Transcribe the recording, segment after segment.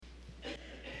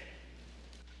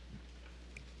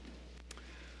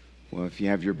Well, if you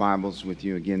have your Bibles with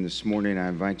you again this morning, I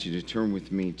invite you to turn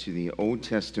with me to the Old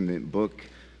Testament book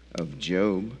of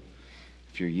Job.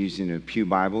 If you're using a Pew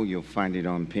Bible, you'll find it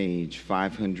on page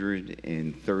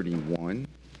 531.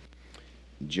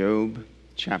 Job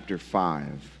chapter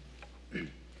 5.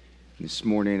 This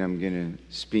morning I'm going to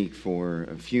speak for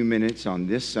a few minutes on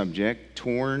this subject,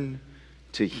 torn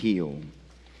to heal.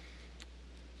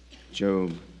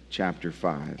 Job chapter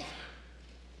 5.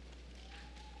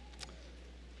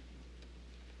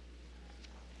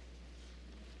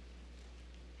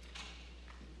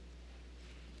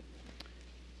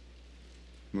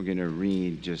 We're going to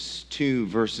read just two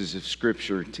verses of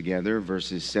Scripture together,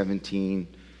 verses 17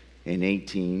 and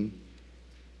 18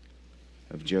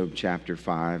 of Job chapter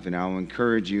 5. And I'll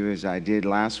encourage you, as I did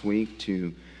last week,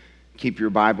 to keep your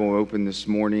Bible open this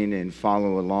morning and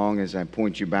follow along as I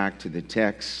point you back to the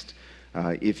text.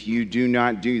 If you do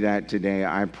not do that today,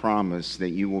 I promise that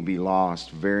you will be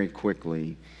lost very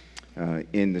quickly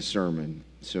in the sermon.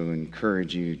 So I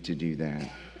encourage you to do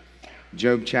that.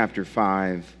 Job chapter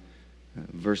 5.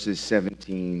 Verses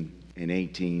 17 and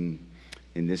 18,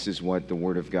 and this is what the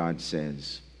Word of God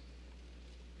says.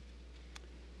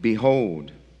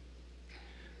 Behold,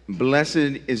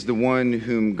 blessed is the one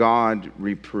whom God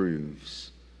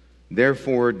reproves.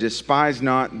 Therefore, despise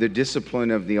not the discipline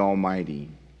of the Almighty.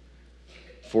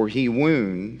 For he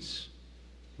wounds,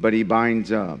 but he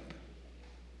binds up.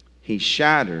 He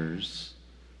shatters,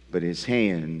 but his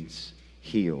hands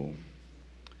heal.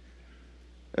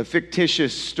 A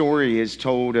fictitious story is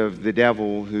told of the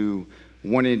devil who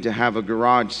wanted to have a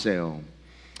garage sale.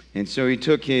 And so he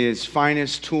took his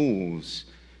finest tools,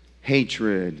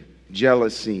 hatred,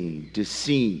 jealousy,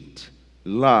 deceit,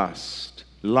 lust,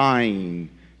 lying,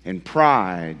 and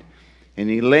pride, and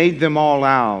he laid them all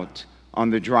out on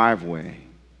the driveway.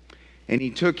 And he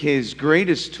took his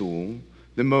greatest tool,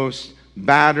 the most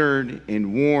battered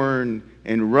and worn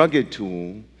and rugged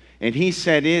tool, and he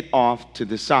set it off to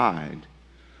the side.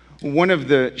 One of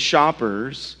the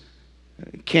shoppers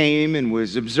came and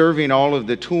was observing all of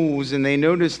the tools, and they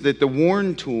noticed that the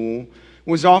worn tool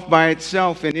was off by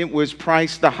itself, and it was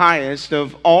priced the highest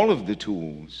of all of the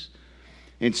tools.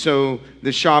 And so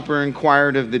the shopper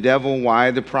inquired of the devil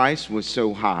why the price was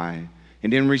so high.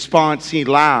 And in response, he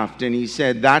laughed and he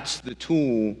said, "That's the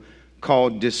tool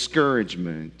called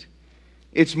discouragement.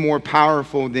 It's more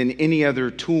powerful than any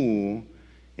other tool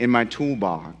in my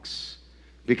toolbox.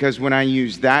 Because when I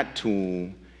use that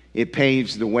tool, it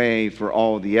paves the way for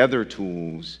all the other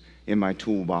tools in my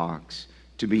toolbox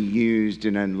to be used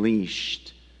and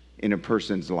unleashed in a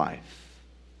person's life."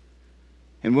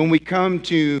 And when we come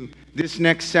to this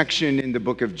next section in the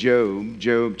book of Job,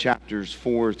 Job chapters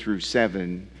 4 through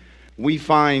 7, we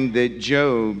find that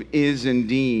Job is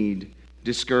indeed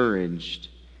discouraged.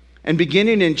 And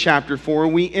beginning in chapter 4,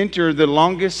 we enter the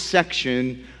longest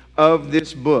section of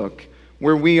this book,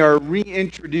 where we are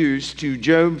reintroduced to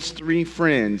Job's three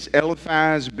friends,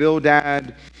 Eliphaz,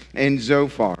 Bildad, and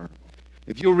Zophar.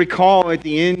 If you'll recall, at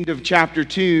the end of chapter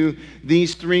 2,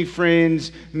 these three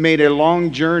friends made a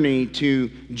long journey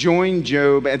to join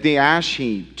Job at the ash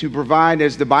heap to provide,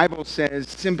 as the Bible says,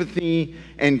 sympathy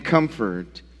and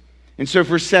comfort. And so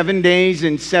for 7 days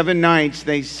and 7 nights,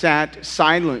 they sat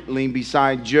silently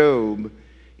beside Job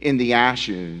in the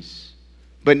ashes.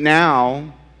 But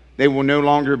now they will no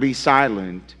longer be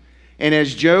silent. And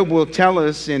as Job will tell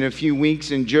us in a few weeks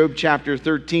in Job chapter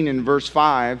 13 and verse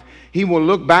 5, he will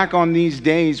look back on these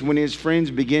days when his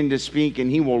friends begin to speak, and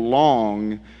he will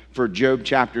long for Job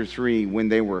chapter 3 when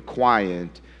they were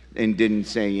quiet and didn't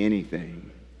say anything.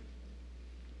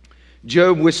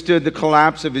 Job withstood the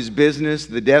collapse of his business,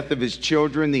 the death of his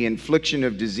children, the infliction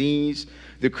of disease,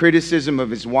 the criticism of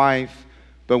his wife.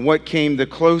 But what came the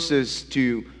closest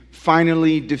to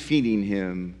finally defeating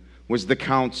him was the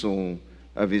counsel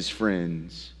of his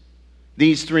friends.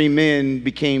 These three men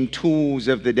became tools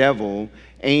of the devil,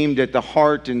 aimed at the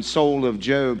heart and soul of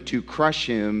Job to crush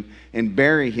him and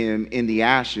bury him in the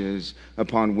ashes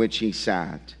upon which he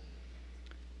sat.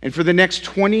 And for the next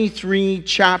 23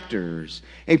 chapters,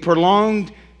 a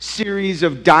prolonged series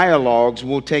of dialogues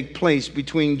will take place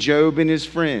between Job and his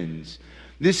friends.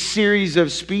 This series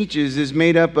of speeches is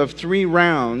made up of 3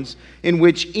 rounds in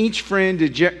which each friend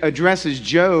addresses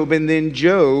Job and then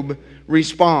Job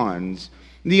responds.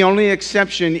 The only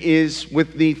exception is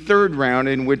with the 3rd round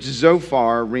in which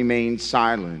Zophar remains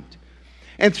silent.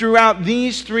 And throughout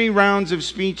these 3 rounds of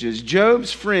speeches,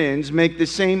 Job's friends make the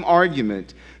same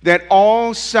argument that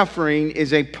all suffering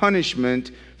is a punishment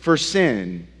for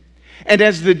sin. And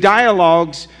as the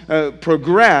dialogues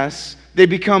progress, they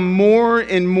become more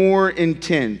and more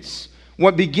intense.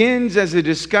 What begins as a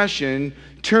discussion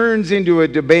turns into a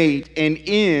debate and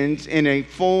ends in a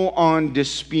full-on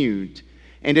dispute.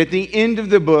 And at the end of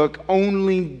the book,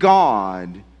 only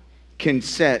God can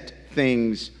set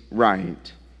things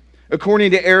right.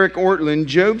 According to Eric Ortland,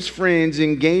 Job's friends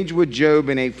engage with Job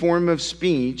in a form of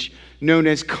speech known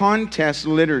as contest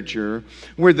literature,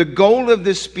 where the goal of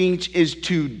the speech is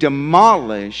to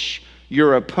demolish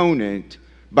your opponent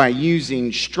by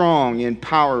using strong and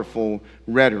powerful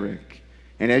rhetoric.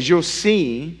 And as you'll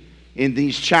see in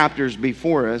these chapters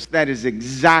before us, that is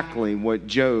exactly what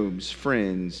Job's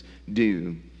friends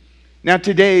do. Now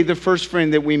today, the first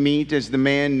friend that we meet is the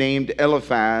man named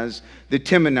Eliphaz the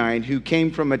Temanite, who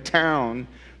came from a town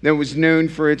that was known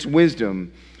for its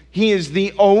wisdom. He is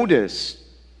the oldest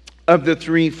of the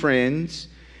three friends.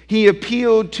 He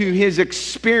appealed to his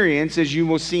experience, as you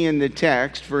will see in the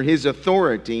text, for his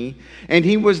authority, and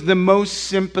he was the most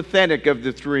sympathetic of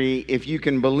the three, if you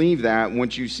can believe that,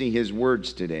 once you see his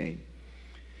words today.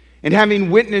 And having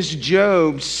witnessed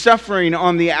Job suffering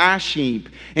on the ash heap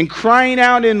and crying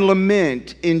out in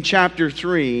lament in chapter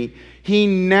 3, he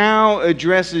now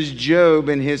addresses Job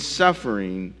and his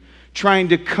suffering, trying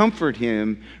to comfort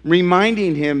him,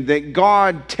 reminding him that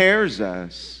God tears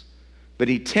us, but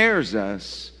he tears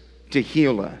us to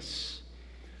heal us.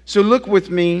 So look with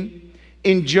me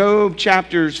in Job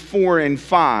chapters 4 and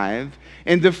 5.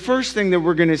 And the first thing that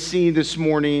we're going to see this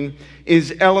morning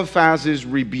is Eliphaz's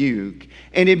rebuke.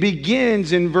 And it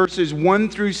begins in verses 1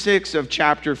 through 6 of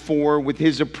chapter 4 with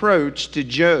his approach to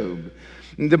Job.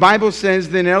 The Bible says,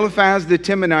 "Then Eliphaz the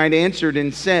Temanite answered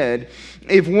and said,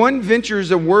 'If one ventures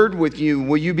a word with you,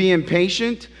 will you be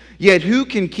impatient? Yet who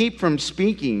can keep from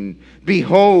speaking?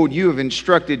 Behold, you have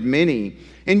instructed many,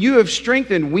 and you have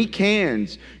strengthened weak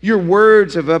hands. Your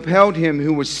words have upheld him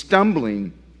who was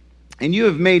stumbling, and you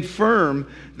have made firm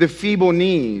the feeble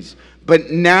knees.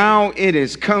 But now it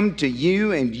has come to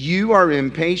you, and you are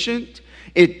impatient.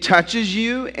 It touches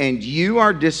you, and you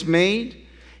are dismayed.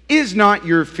 Is not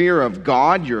your fear of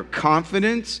God your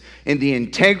confidence, and the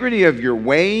integrity of your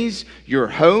ways your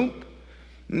hope?'"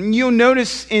 You'll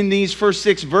notice in these first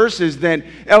 6 verses that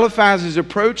Eliphaz's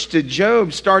approach to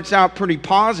Job starts out pretty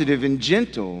positive and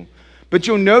gentle. But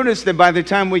you'll notice that by the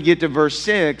time we get to verse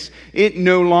 6, it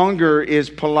no longer is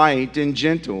polite and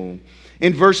gentle.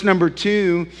 In verse number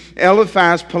 2,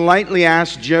 Eliphaz politely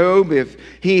asks Job if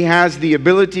he has the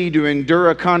ability to endure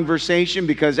a conversation,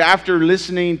 because after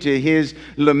listening to his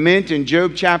lament in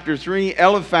Job chapter 3,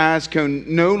 Eliphaz can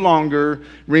no longer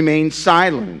remain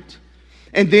silent.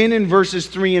 And then in verses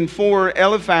 3 and 4,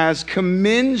 Eliphaz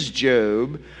commends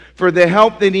Job for the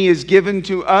help that he has given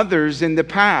to others in the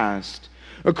past.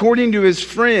 According to his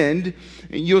friend,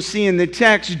 you'll see in the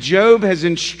text, Job has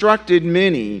instructed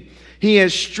many. He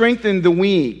has strengthened the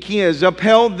weak. He has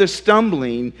upheld the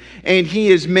stumbling, and he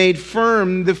has made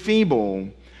firm the feeble.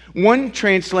 One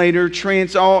translator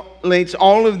translates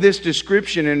all of this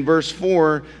description in verse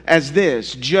 4 as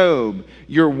this: "Job,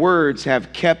 your words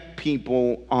have kept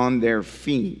people on their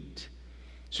feet."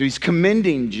 So he's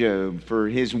commending Job for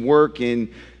his work in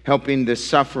helping the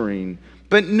suffering.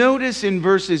 But notice in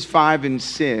verses 5 and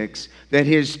 6 that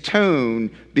his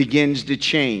tone begins to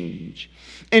change.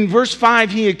 In verse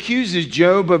 5, he accuses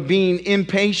Job of being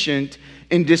impatient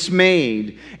and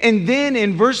dismayed. And then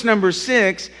in verse number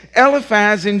 6,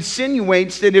 Eliphaz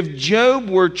insinuates that if Job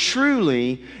were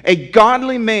truly a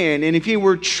godly man, and if he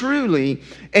were truly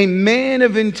a man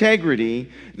of integrity,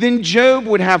 then Job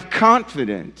would have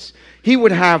confidence. He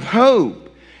would have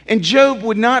hope. And Job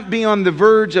would not be on the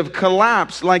verge of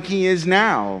collapse like he is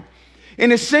now.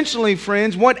 And essentially,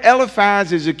 friends, what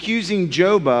Eliphaz is accusing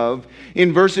Job of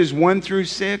in verses 1 through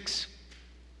 6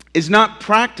 is not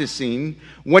practicing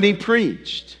what he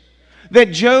preached.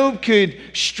 That Job could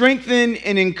strengthen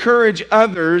and encourage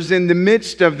others in the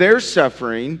midst of their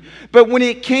suffering, but when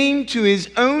it came to his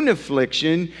own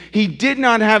affliction, he did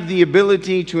not have the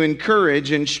ability to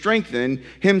encourage and strengthen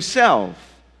himself.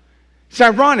 It's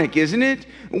ironic, isn't it?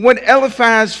 What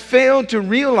Eliphaz failed to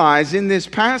realize in this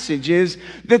passage is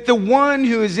that the one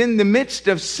who is in the midst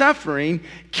of suffering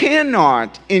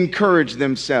cannot encourage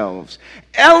themselves.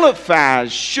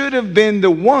 Eliphaz should have been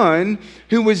the one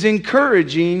who was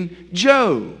encouraging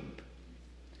Job.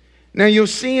 Now you'll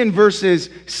see in verses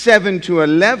 7 to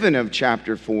 11 of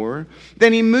chapter 4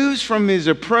 that he moves from his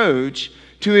approach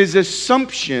to his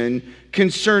assumption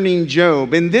concerning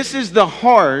Job. And this is the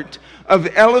heart of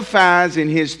Eliphaz and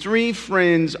his 3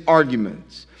 friends'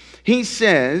 arguments. He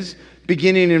says,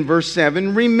 beginning in verse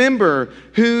 7, "Remember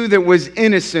who that was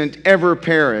innocent ever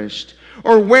perished,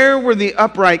 or where were the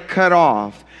upright cut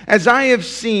off? As I have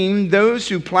seen, those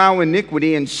who plow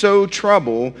iniquity and sow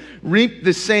trouble reap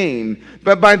the same.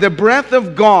 But by the breath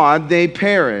of God they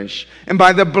perish, and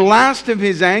by the blast of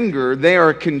his anger they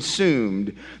are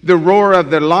consumed. The roar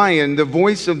of the lion, the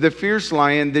voice of the fierce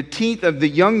lion, the teeth of the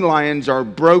young lions are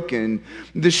broken.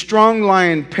 The strong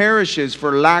lion perishes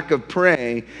for lack of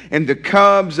prey, and the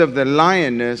cubs of the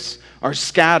lioness are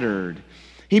scattered.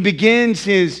 He begins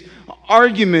his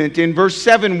argument in verse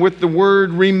 7 with the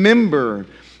word remember.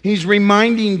 He's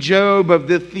reminding Job of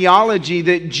the theology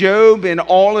that Job and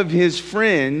all of his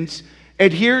friends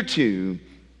adhere to.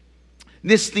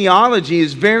 This theology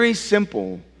is very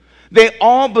simple. They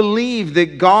all believe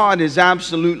that God is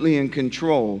absolutely in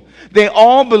control. They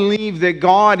all believe that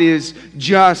God is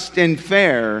just and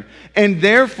fair. And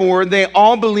therefore, they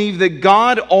all believe that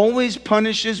God always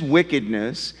punishes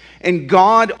wickedness, and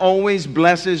God always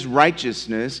blesses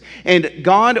righteousness, and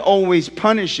God always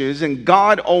punishes, and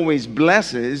God always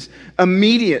blesses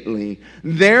immediately.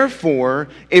 Therefore,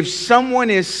 if someone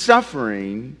is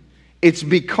suffering, it's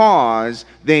because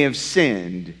they have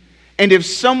sinned. And if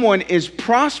someone is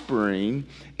prospering,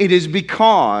 it is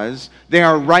because they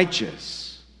are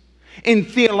righteous. In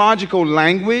theological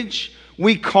language,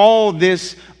 we call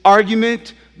this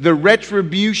argument the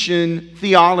retribution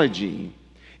theology.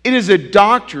 It is a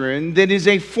doctrine that is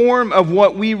a form of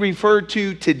what we refer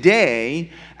to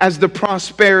today as the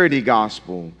prosperity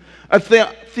gospel. A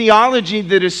theology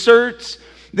that asserts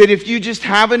that if you just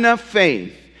have enough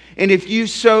faith, and if you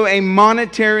sow a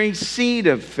monetary seed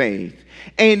of faith,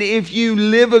 and if you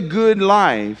live a good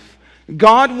life,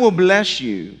 God will bless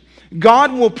you.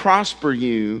 God will prosper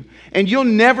you, and you'll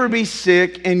never be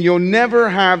sick, and you'll never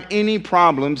have any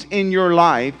problems in your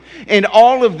life. And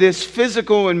all of this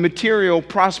physical and material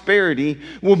prosperity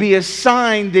will be a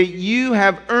sign that you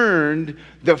have earned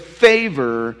the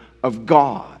favor of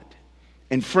God.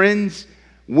 And friends,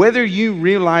 whether you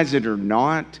realize it or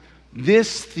not,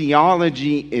 this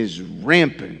theology is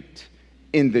rampant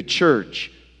in the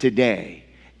church today.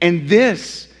 And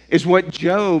this is what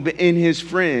Job and his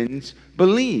friends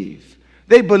believe.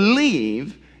 They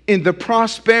believe in the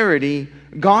prosperity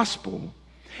gospel.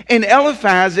 And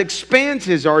Eliphaz expands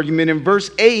his argument in verse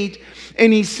 8,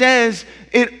 and he says,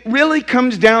 it really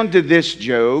comes down to this,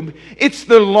 Job. It's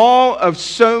the law of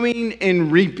sowing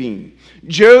and reaping.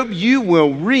 Job, you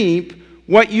will reap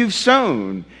what you've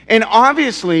sown. And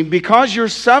obviously, because you're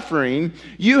suffering,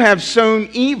 you have sown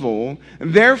evil.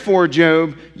 Therefore,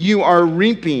 Job, you are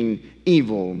reaping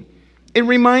evil. It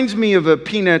reminds me of a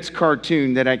Peanuts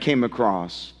cartoon that I came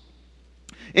across.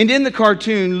 And in the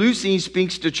cartoon, Lucy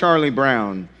speaks to Charlie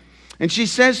Brown. And she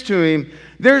says to him,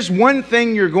 there's one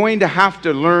thing you're going to have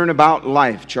to learn about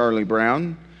life, Charlie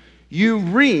Brown. You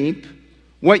reap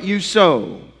what you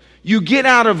sow. You get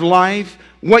out of life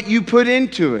what you put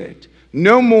into it.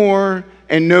 No more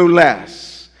and no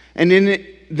less. And in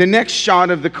the next shot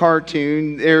of the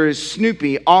cartoon, there is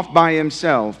Snoopy off by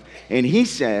himself. And he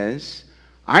says,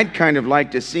 I'd kind of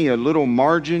like to see a little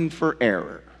margin for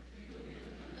error.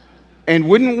 And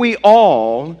wouldn't we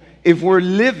all, if we're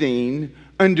living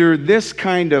under this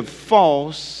kind of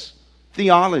false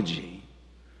theology?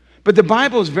 But the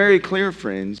Bible is very clear,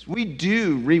 friends. We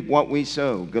do reap what we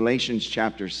sow, Galatians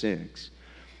chapter 6.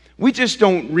 We just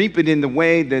don't reap it in the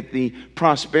way that the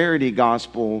prosperity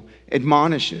gospel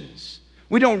admonishes.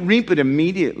 We don't reap it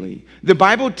immediately. The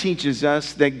Bible teaches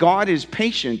us that God is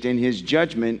patient in his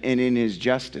judgment and in his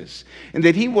justice, and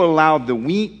that he will allow the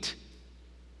wheat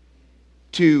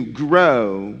to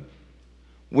grow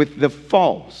with the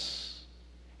false.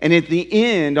 And at the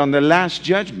end, on the last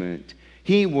judgment,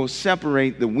 he will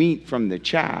separate the wheat from the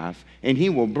chaff, and he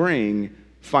will bring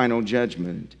final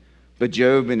judgment. But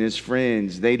Job and his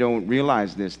friends, they don't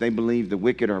realize this. They believe the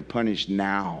wicked are punished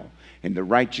now, and the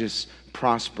righteous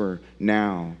prosper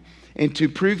now. And to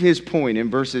prove his point in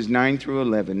verses 9 through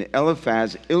 11,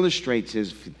 Eliphaz illustrates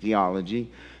his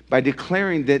theology by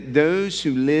declaring that those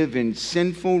who live in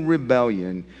sinful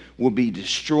rebellion will be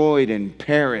destroyed and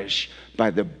perish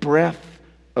by the breath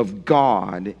of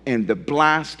God and the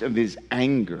blast of his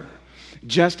anger.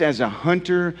 Just as a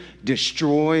hunter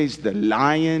destroys the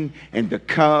lion and the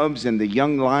cubs and the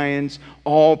young lions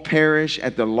all perish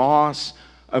at the loss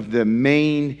of the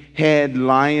main head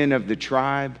lion of the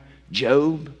tribe,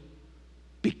 Job,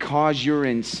 because you're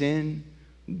in sin,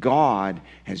 God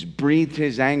has breathed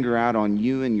his anger out on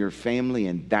you and your family,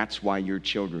 and that's why your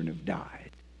children have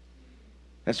died.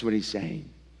 That's what he's saying.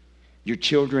 Your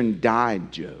children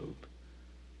died, Job,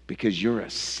 because you're a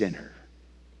sinner.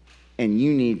 And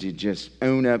you need to just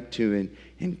own up to it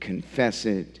and confess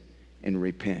it and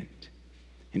repent.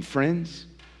 And friends,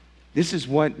 this is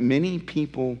what many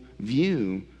people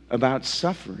view about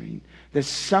suffering, that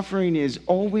suffering is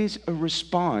always a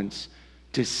response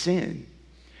to sin.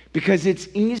 Because it's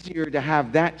easier to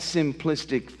have that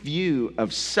simplistic view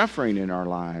of suffering in our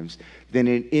lives than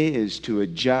it is to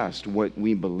adjust what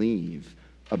we believe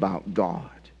about God.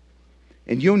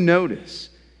 And you'll notice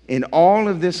in all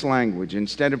of this language,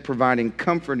 instead of providing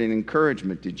comfort and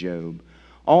encouragement to Job,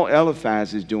 all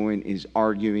Eliphaz is doing is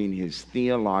arguing his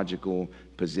theological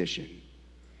position.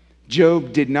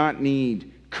 Job did not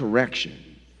need correction.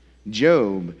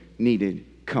 Job needed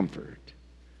comfort.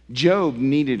 Job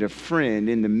needed a friend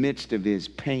in the midst of his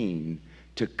pain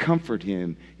to comfort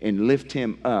him and lift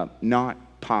him up,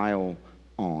 not pile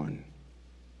on.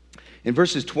 In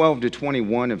verses 12 to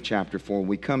 21 of chapter 4,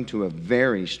 we come to a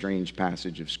very strange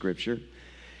passage of Scripture.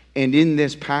 And in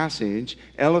this passage,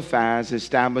 Eliphaz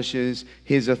establishes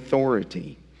his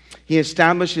authority. He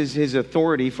establishes his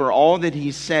authority for all that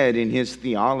he said in his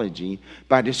theology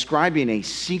by describing a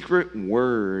secret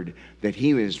word that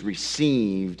he has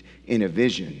received in a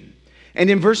vision. And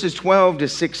in verses 12 to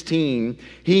 16,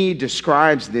 he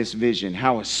describes this vision,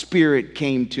 how a spirit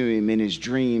came to him in his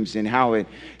dreams and how it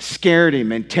scared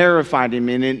him and terrified him.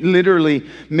 And it literally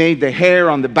made the hair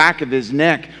on the back of his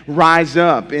neck rise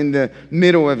up in the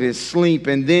middle of his sleep.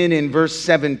 And then in verse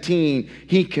 17,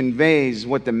 he conveys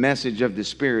what the message of the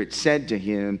Spirit said to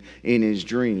him in his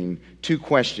dream. 2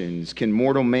 questions. Can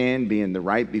mortal man be in the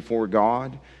right before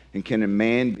God? And can a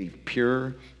man be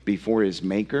pure before his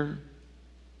Maker?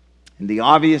 And the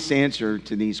obvious answer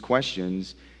to these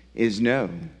questions is no.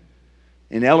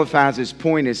 And Eliphaz's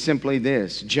point is simply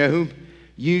this: Job,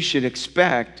 you should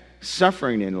expect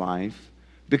suffering in life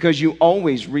because you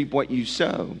always reap what you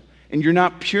sow. And you're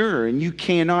not pure and you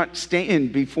cannot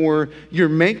stand before your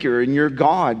Maker and your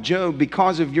God. Job,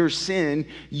 because of your sin,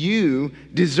 you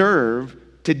deserve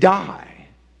to die.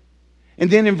 And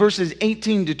then in verses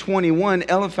 18 to 21,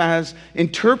 Eliphaz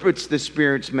interprets the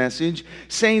Spirit's message,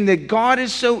 saying that God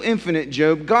is so infinite,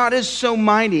 Job, God is so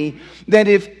mighty, that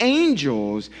if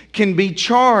angels can be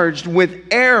charged with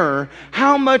error,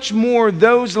 how much more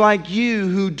those like you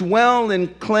who dwell in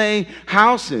clay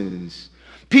houses?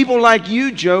 People like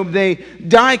you, Job, they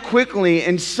die quickly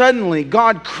and suddenly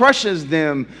God crushes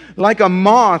them like a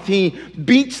moth. He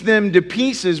beats them to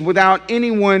pieces without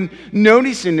anyone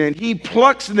noticing it. He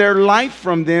plucks their life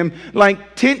from them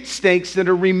like tent stakes that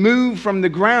are removed from the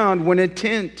ground when a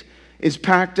tent is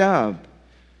packed up.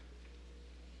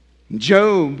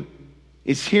 Job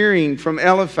is hearing from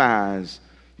Eliphaz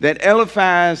that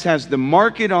Eliphaz has the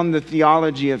market on the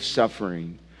theology of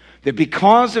suffering. That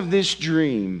because of this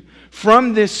dream,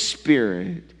 from this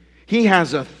Spirit, he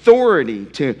has authority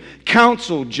to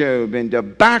counsel Job and to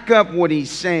back up what he's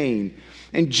saying.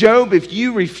 And Job, if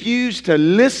you refuse to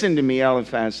listen to me,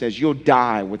 Eliphaz says, you'll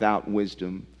die without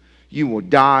wisdom. You will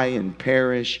die and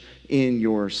perish in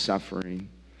your suffering.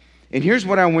 And here's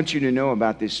what I want you to know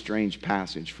about this strange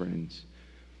passage, friends.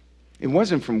 It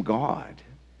wasn't from God.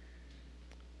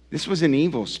 This was an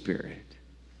evil spirit.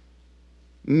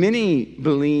 Many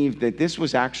believe that this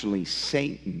was actually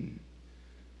Satan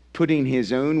putting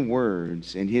his own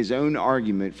words and his own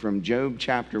argument from Job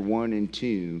chapter 1 and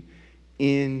 2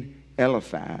 in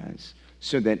Eliphaz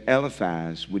so that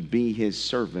Eliphaz would be his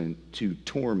servant to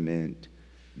torment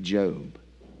Job.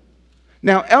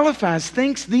 Now, Eliphaz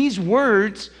thinks these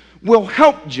words will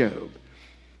help Job.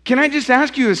 Can I just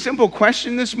ask you a simple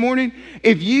question this morning?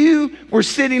 If you were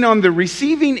sitting on the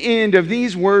receiving end of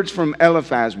these words from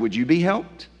Eliphaz, would you be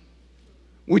helped?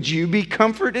 Would you be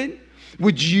comforted?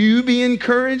 Would you be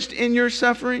encouraged in your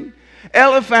suffering?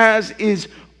 Eliphaz is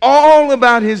all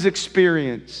about his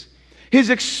experience. His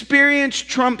experience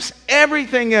trumps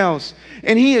everything else.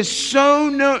 And he is so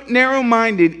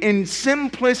narrow-minded and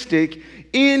simplistic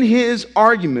in his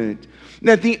argument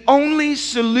that the only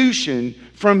solution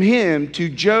from him to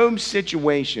Job's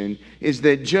situation is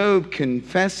that Job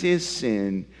confess his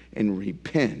sin and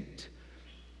repent.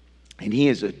 And he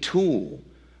is a tool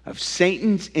of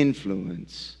Satan's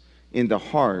influence in the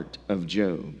heart of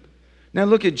Job. Now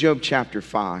look at Job chapter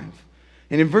 5.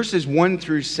 And in verses 1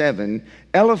 through 7,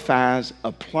 Eliphaz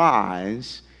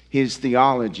applies his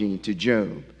theology to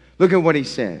Job. Look at what he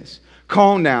says.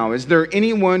 Call now, is there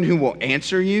anyone who will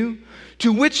answer you?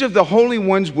 To which of the holy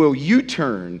ones will you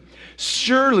turn?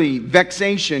 Surely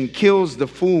vexation kills the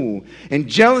fool, and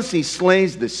jealousy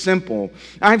slays the simple.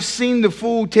 I've seen the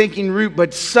fool taking root,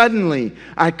 but suddenly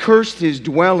I cursed his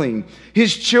dwelling.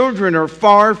 His children are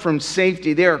far from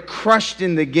safety. They are crushed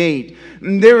in the gate.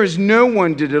 There is no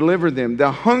one to deliver them.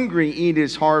 The hungry eat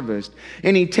his harvest,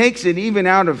 and he takes it even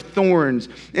out of thorns,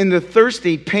 and the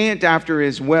thirsty pant after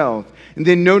his wealth. And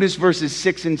then notice verses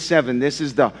 6 and 7. This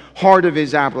is the heart of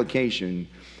his application.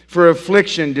 For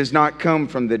affliction does not come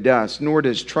from the dust, nor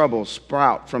does trouble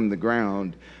sprout from the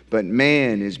ground. But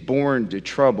man is born to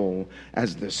trouble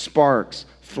as the sparks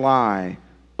fly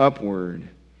upward.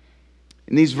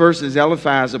 In these verses,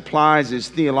 Eliphaz applies his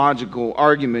theological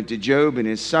argument to Job and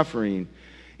his suffering.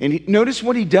 And notice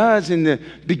what he does in the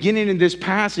beginning of this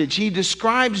passage. He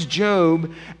describes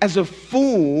Job as a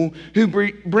fool who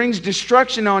brings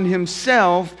destruction on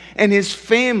himself and his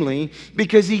family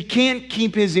because he can't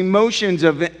keep his emotions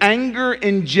of anger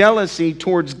and jealousy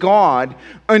towards God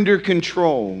under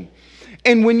control.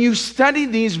 And when you study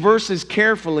these verses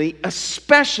carefully,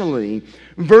 especially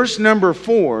verse number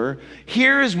 4,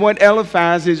 here is what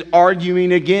Eliphaz is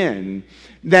arguing again,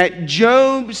 that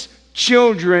Job's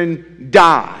children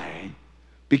die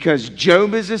because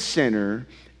Job is a sinner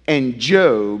and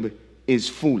Job is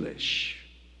foolish.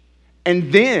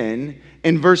 And then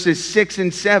in verses 6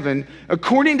 and 7,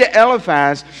 according to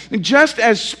Eliphaz, just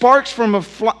as sparks from a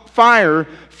fire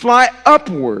fly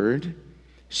upward,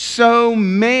 so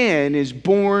man is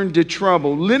born to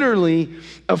trouble. Literally,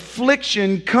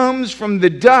 affliction comes from the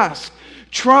dust.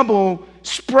 Trouble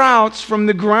sprouts from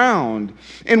the ground.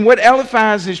 And what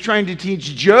Eliphaz is trying to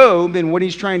teach Job and what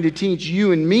he's trying to teach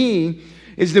you and me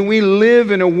is that we live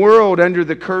in a world under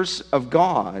the curse of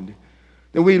God.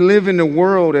 That we live in a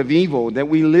world of evil. That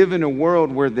we live in a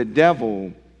world where the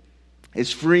devil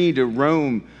is free to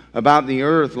roam about the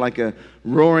earth like a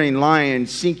roaring lion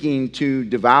seeking to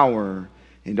devour.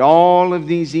 And all of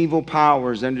these evil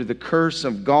powers under the curse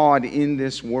of God in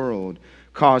this world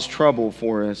cause trouble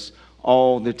for us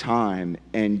all the time.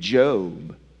 And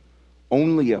Job,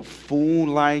 only a fool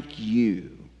like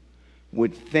you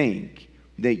would think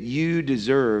that you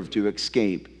deserve to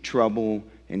escape trouble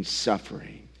and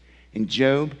suffering. And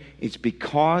Job, it's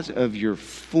because of your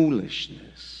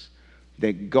foolishness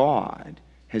that God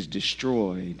has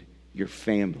destroyed your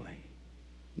family.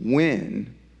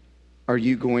 When are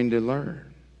you going to learn?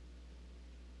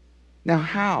 Now,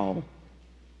 how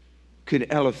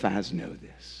could Eliphaz know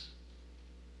this?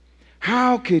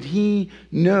 How could he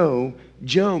know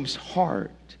Job's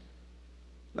heart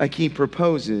like he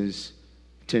proposes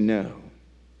to know?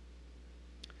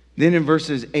 Then in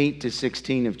verses 8 to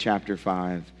 16 of chapter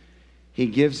 5, he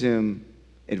gives him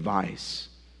advice.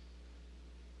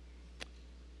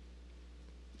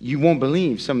 You won't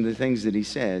believe some of the things that he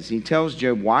says. He tells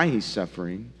Job why he's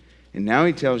suffering. And now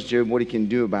he tells Job what he can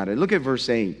do about it. Look at verse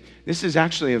 8. This is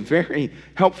actually a very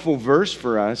helpful verse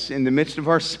for us in the midst of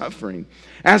our suffering.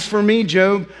 As for me,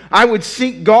 Job, I would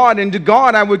seek God, and to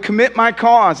God I would commit my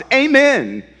cause.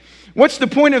 Amen. What's the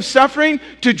point of suffering?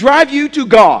 To drive you to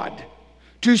God.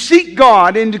 To seek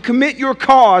God and to commit your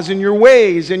cause and your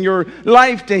ways and your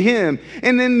life to Him.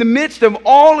 And in the midst of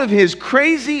all of his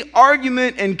crazy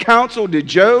argument and counsel to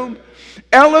Job,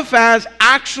 Eliphaz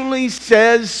actually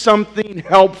says something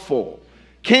helpful.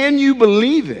 Can you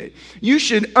believe it? You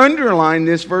should underline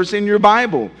this verse in your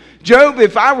Bible. Job,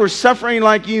 if I were suffering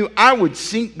like you, I would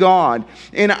seek God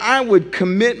and I would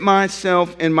commit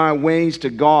myself and my ways to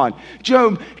God.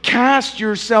 Job, cast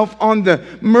yourself on the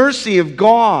mercy of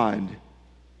God,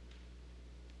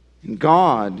 and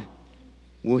God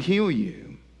will heal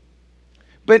you.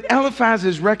 But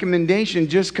Eliphaz's recommendation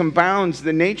just compounds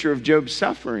the nature of Job's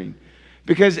suffering.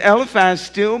 Because Eliphaz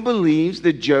still believes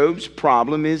that Job's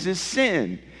problem is his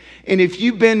sin. And if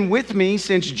you've been with me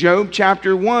since Job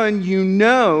chapter 1, you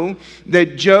know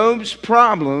that Job's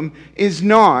problem is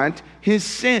not his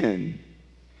sin.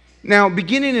 Now,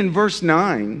 beginning in verse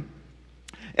 9,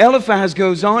 Eliphaz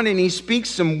goes on and he speaks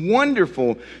some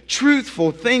wonderful,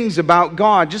 truthful things about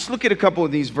God. Just look at a couple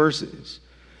of these verses.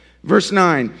 Verse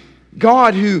 9,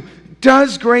 God who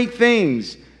does great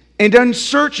things and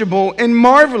unsearchable and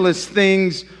marvelous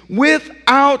things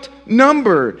without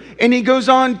number. And he goes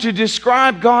on to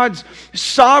describe God's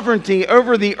sovereignty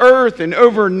over the earth and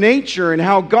over nature and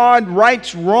how God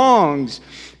rights wrongs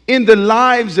in the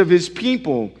lives of his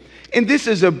people. And this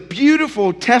is a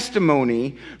beautiful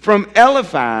testimony from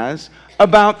Eliphaz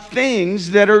about things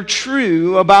that are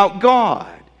true about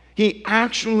God. He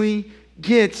actually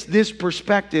gets this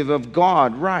perspective of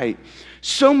God right.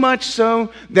 So much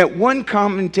so that one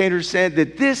commentator said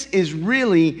that this is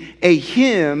really a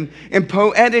hymn in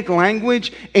poetic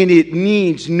language, and it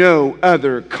needs no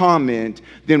other comment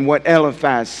than what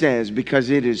Eliphaz says because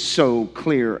it is so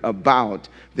clear about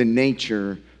the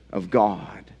nature of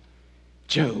God.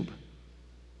 Job,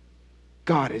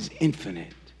 God is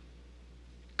infinite.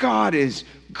 God is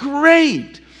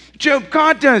great. Job,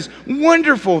 God does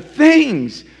wonderful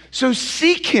things. So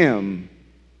seek Him,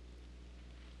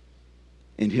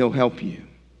 and He'll help you.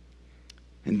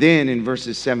 And then in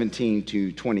verses 17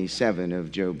 to 27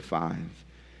 of Job 5,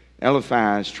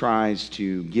 Eliphaz tries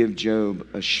to give Job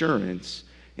assurance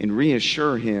and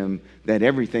reassure him that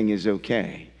everything is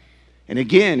okay. And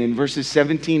again, in verses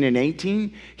 17 and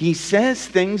 18, he says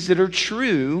things that are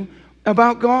true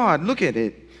about God. Look at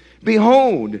it.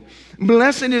 Behold,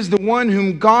 blessed is the one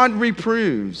whom God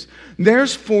reproves.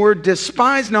 Therefore,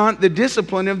 despise not the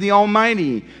discipline of the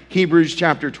Almighty. Hebrews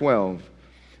chapter 12.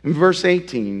 In verse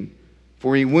 18,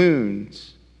 for he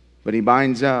wounds, but he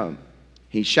binds up.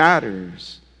 He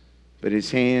shatters, but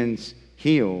his hands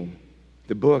heal.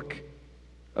 The book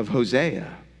of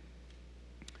Hosea.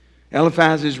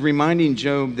 Eliphaz is reminding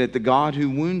Job that the God who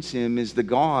wounds him is the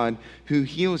God who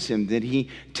heals him, that he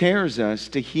tears us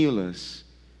to heal us.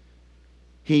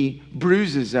 He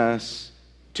bruises us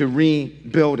to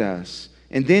rebuild us.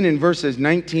 And then in verses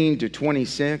 19 to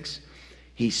 26,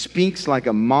 he speaks like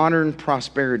a modern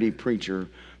prosperity preacher,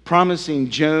 promising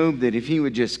Job that if he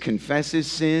would just confess his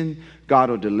sin, God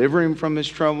will deliver him from his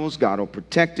troubles, God will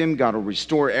protect him, God will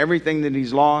restore everything that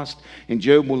he's lost, and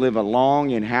Job will live a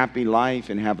long and happy life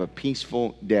and have a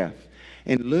peaceful death.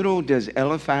 And little does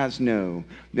Eliphaz know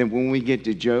that when we get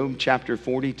to Job chapter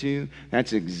 42,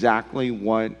 that's exactly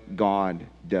what God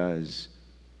does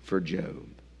for Job.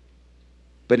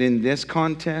 But in this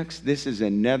context, this is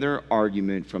another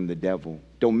argument from the devil.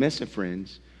 Don't miss it,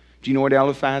 friends. Do you know what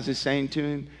Eliphaz is saying to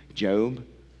him? Job,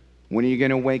 when are you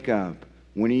going to wake up?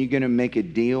 When are you going to make a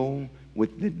deal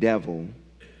with the devil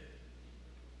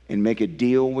and make a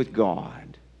deal with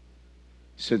God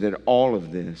so that all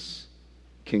of this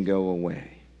can go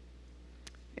away?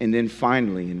 And then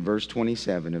finally, in verse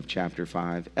 27 of chapter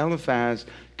 5, Eliphaz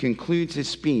concludes his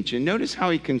speech. And notice how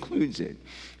he concludes it.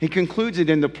 He concludes it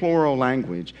in the plural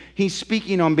language. He's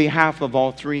speaking on behalf of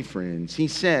all three friends. He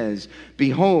says,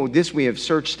 behold, this we have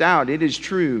searched out. It is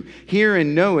true. Hear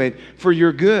and know it for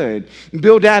your good.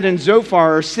 Bildad and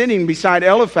Zophar are sitting beside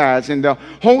Eliphaz. And the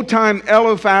whole time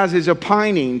Eliphaz is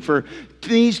opining for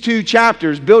these two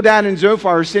chapters, Bildad and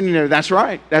Zophar are sitting there. That's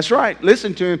right. That's right.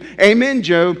 Listen to him. Amen,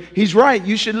 Job. He's right.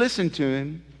 You should listen to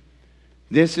him.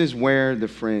 This is where the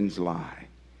friends lie.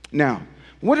 Now,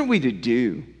 what are we to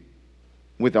do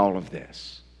with all of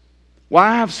this? Well,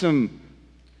 I have some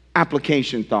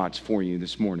application thoughts for you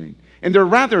this morning, and they're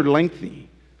rather lengthy.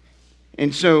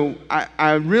 And so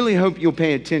I really hope you'll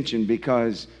pay attention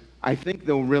because I think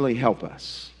they'll really help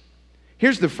us.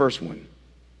 Here's the first one.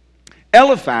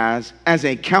 Eliphaz, as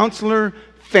a counselor,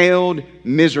 failed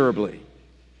miserably.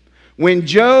 When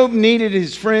Job needed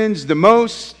his friends the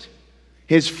most,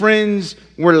 his friends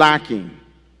were lacking.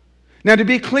 Now, to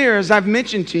be clear, as I've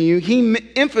mentioned to you, he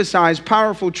emphasized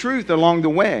powerful truth along the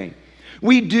way.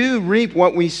 We do reap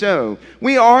what we sow.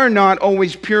 We are not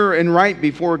always pure and right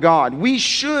before God. We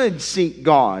should seek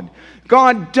God.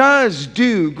 God does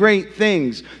do great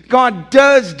things. God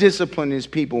does discipline his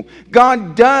people.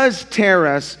 God does tear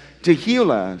us to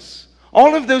heal us.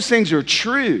 All of those things are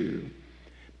true,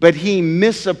 but he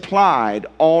misapplied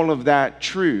all of that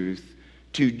truth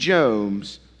to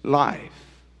Job's life.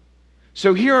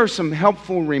 So here are some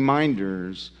helpful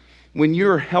reminders when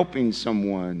you're helping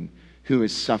someone who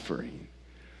is suffering.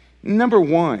 Number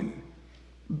one,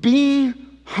 be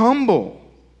humble.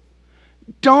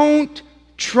 Don't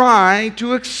try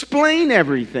to explain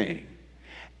everything.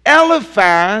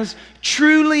 Eliphaz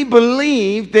truly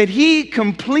believed that he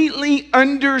completely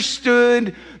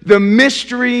understood the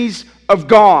mysteries of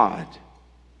God.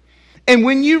 And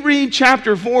when you read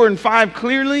chapter 4 and 5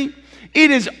 clearly,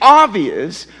 it is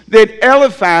obvious that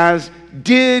Eliphaz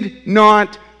did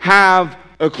not have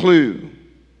a clue.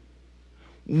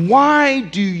 Why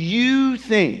do you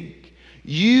think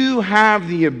you have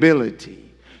the ability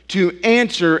to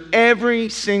answer every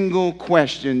single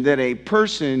question that a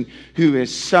person who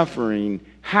is suffering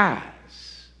has?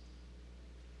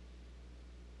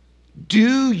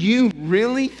 Do you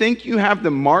really think you have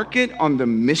the market on the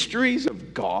mysteries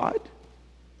of God?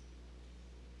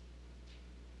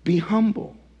 Be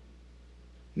humble.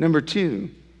 Number two,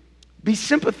 be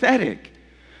sympathetic.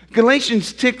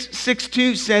 Galatians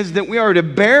 6:2 says that we are to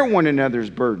bear one another's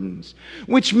burdens,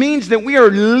 which means that we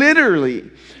are literally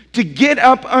to get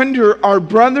up under our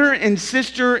brother and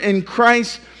sister in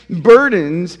Christ's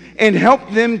burdens and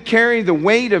help them carry the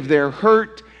weight of their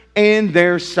hurt and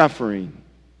their suffering.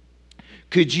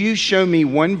 Could you show me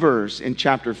one verse in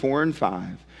chapter 4 and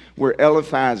 5 where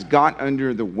Eliphaz got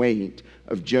under the weight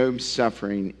of Job's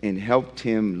suffering and helped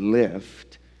him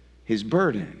lift his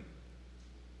burden?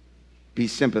 Be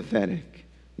sympathetic.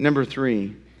 Number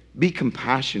three, be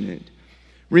compassionate.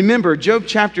 Remember, Job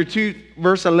chapter 2,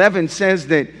 verse 11 says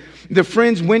that the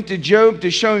friends went to Job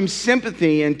to show him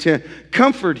sympathy and to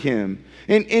comfort him.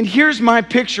 And here's my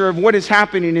picture of what is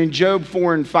happening in Job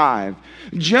 4 and 5.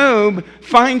 Job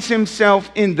finds himself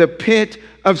in the pit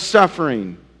of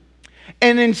suffering.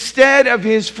 And instead of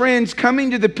his friends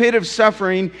coming to the pit of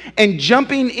suffering and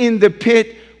jumping in the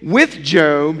pit with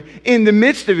Job in the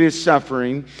midst of his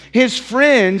suffering, his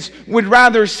friends would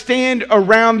rather stand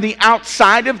around the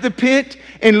outside of the pit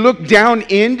and look down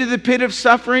into the pit of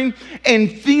suffering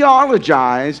and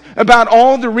theologize about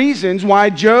all the reasons why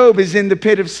Job is in the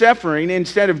pit of suffering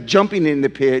instead of jumping in the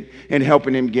pit and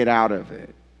helping him get out of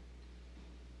it.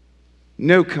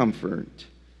 No comfort,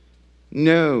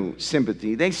 no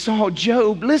sympathy. They saw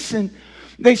Job, listen,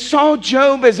 they saw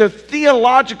Job as a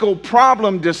theological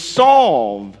problem to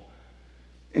solve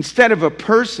instead of a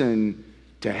person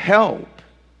to help.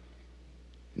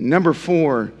 Number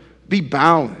 4, be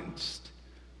balanced.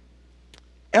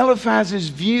 Eliphaz's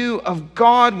view of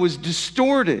God was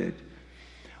distorted.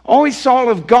 All he saw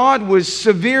of God was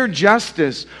severe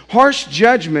justice, harsh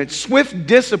judgment, swift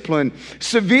discipline,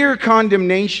 severe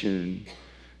condemnation.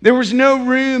 There was no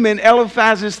room in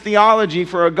Eliphaz's theology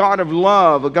for a God of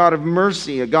love, a God of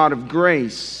mercy, a God of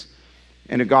grace,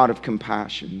 and a God of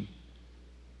compassion.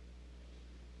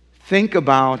 Think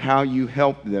about how you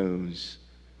help those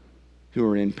who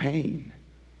are in pain.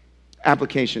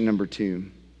 Application number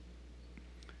 2.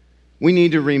 We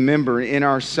need to remember in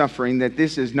our suffering that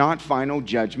this is not final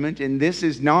judgment and this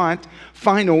is not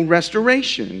final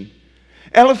restoration.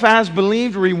 Eliphaz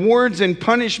believed rewards and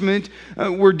punishment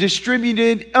were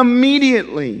distributed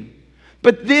immediately.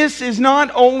 But this is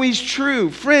not always true.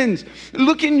 Friends,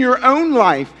 look in your own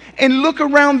life and look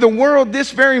around the world this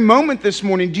very moment this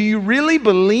morning. Do you really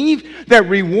believe that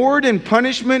reward and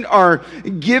punishment are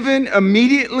given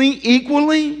immediately,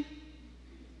 equally?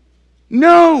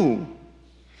 No.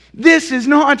 This is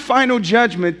not final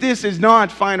judgment. This is not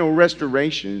final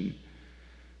restoration.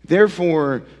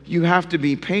 Therefore, you have to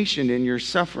be patient in your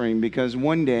suffering because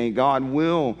one day God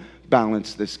will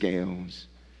balance the scales.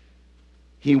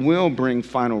 He will bring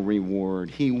final reward.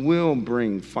 He will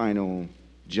bring final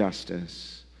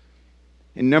justice.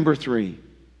 And number 3,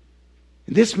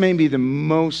 this may be the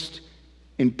most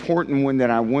important one that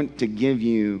I want to give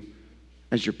you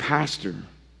as your pastor,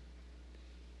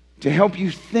 to help you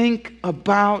think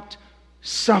about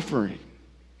suffering.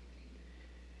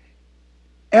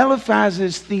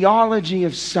 Eliphaz's theology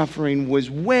of suffering was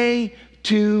way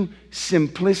too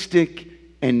simplistic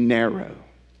and narrow.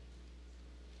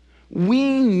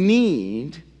 We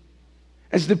need,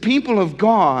 as the people of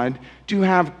God, to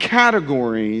have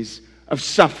categories of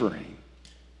suffering.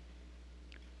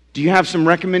 Do you have some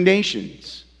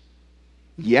recommendations?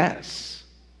 Yes.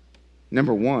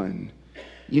 Number 1,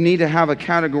 you need to have a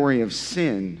category of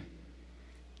sin.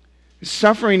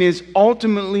 Suffering is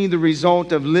ultimately the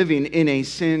result of living in a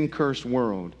sin-cursed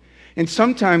world. And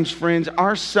sometimes, friends,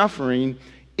 our suffering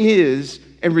is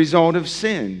a result of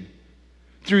sin.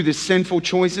 Through the sinful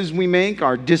choices we make,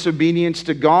 our disobedience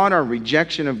to God, our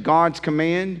rejection of God's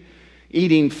command,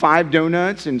 eating 5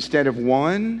 donuts instead of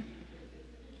 1,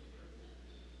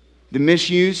 the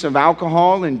misuse of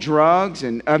alcohol and drugs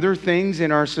and other things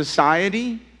in our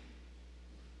society.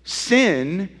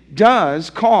 Sin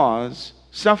does cause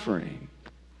suffering.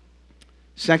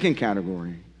 Second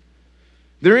category.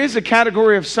 There is a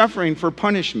category of suffering for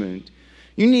punishment.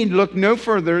 You need look no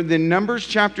further than Numbers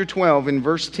chapter 12 and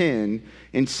verse 10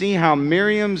 and see how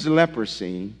Miriam's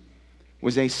leprosy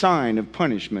was a sign of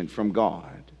punishment from God.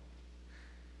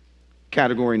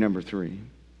 Category number 3.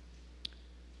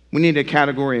 We need a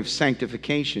category of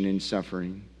sanctification in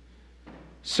suffering.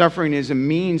 Suffering is a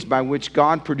means by which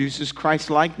God produces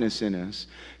Christ-likeness in us.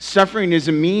 Suffering is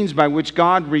a means by which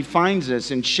God refines us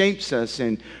and shapes us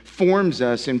and forms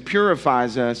us and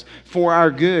purifies us for our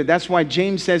good. That's why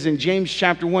James says in James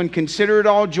chapter 1, consider it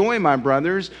all joy, my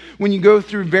brothers, when you go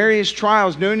through various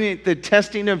trials, knowing that the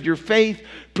testing of your faith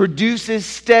produces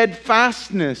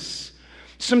steadfastness.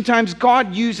 Sometimes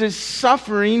God uses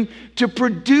suffering to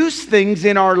produce things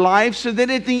in our life so that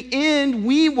at the end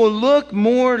we will look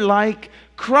more like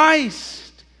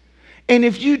Christ. And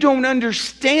if you don't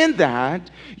understand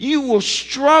that, you will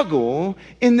struggle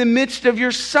in the midst of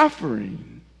your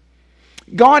suffering.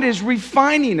 God is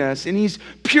refining us and He's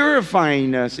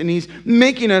purifying us and He's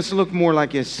making us look more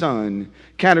like His Son.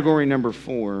 Category number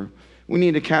 4, we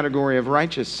need a category of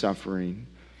righteous suffering.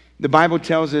 The Bible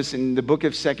tells us in the book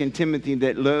of 2 Timothy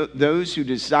that those who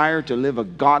desire to live a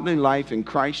godly life in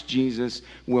Christ Jesus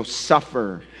will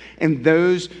suffer. And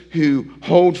those who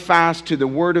hold fast to the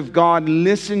Word of God,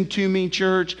 listen to me,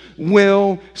 church,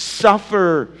 will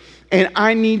suffer. And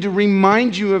I need to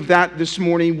remind you of that this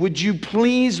morning. Would you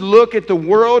please look at the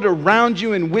world around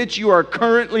you in which you are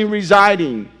currently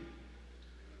residing?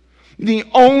 The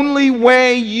only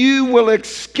way you will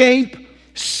escape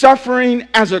suffering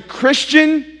as a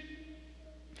Christian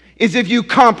is if you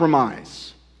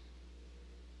compromise.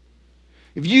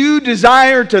 If you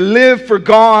desire to live for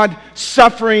God,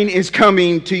 suffering is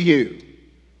coming to you.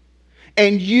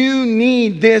 And you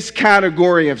need this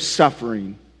category of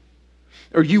suffering,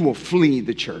 or you will flee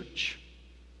the church.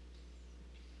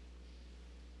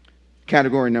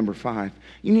 Category number 5.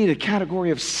 You need a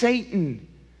category of Satan.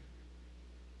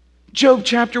 Job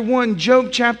chapter 1, Job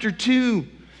chapter 2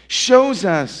 shows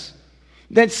us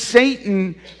that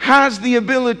Satan has the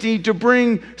ability to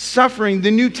bring suffering.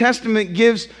 The New Testament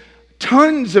gives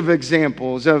tons of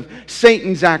examples of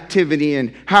Satan's activity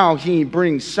and how he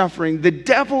brings suffering. The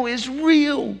devil is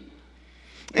real.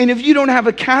 And if you don't have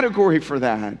a category for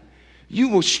that, you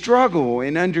will struggle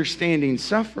in understanding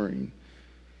suffering.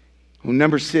 Well,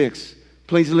 number 6,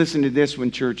 please listen to this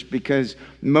one, church, because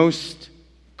most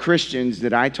Christians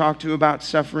that I talk to about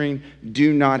suffering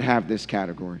do not have this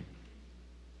category.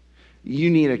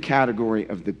 You need a category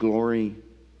of the glory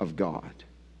of God.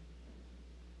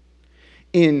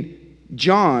 In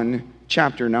John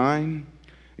chapter 9,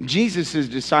 Jesus'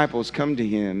 disciples come to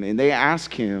him and they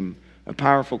ask him a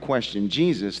powerful question.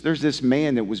 Jesus, there's this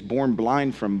man that was born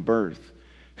blind from birth.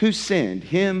 Who sinned,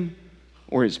 him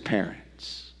or his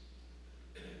parents?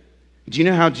 Do you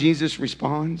know how Jesus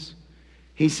responds?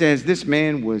 He says, this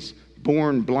man was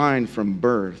born blind from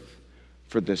birth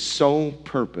for the sole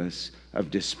purpose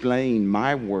of displaying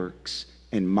my works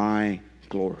and my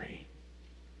glory.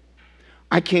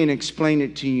 I can't explain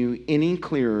it to you any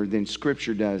clearer than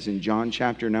Scripture does in John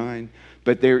chapter 9.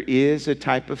 But there is a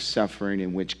type of suffering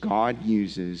in which God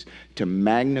uses to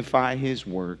magnify his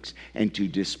works and to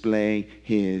display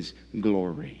his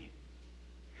glory.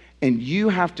 And you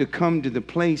have to come to the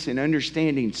place in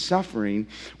understanding suffering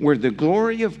where the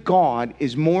glory of God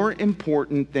is more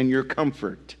important than your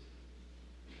comfort.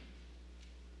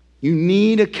 You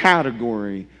need a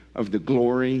category of the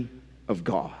glory of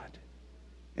God.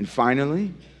 And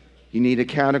finally, you need a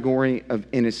category of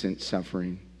innocent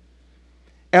suffering.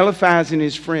 Eliphaz and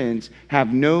his friends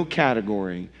have no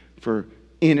category for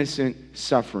innocent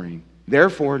suffering.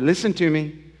 Therefore, listen to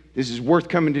me. This is worth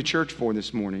coming to church for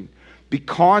this morning.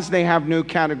 Because they have no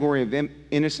category of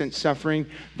innocent suffering,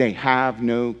 they have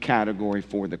no category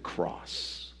for the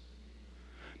cross.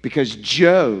 Because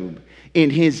Job, in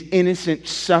his innocent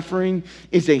suffering,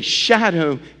 is a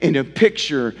shadow and a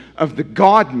picture of the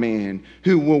God-man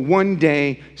who will one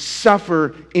day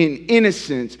suffer in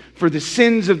innocence for the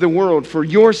sins of the world, for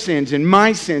your sins and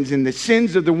my sins and the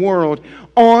sins of the world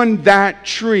on that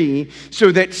tree,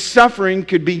 so that suffering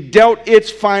could be dealt its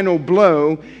final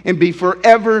blow and be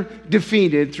forever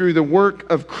defeated through the work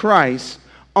of Christ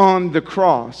on the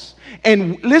cross.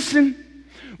 And listen,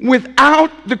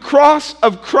 without the cross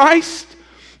of Christ,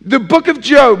 the book of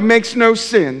Job makes no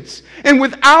sense. And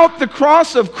without the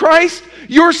cross of Christ,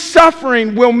 your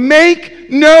suffering will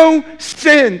make no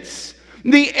sense.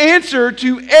 The answer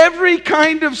to every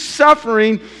kind of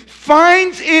suffering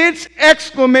finds its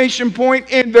exclamation point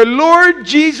in the Lord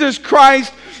Jesus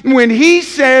Christ when he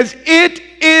says, "It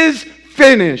is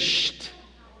finished."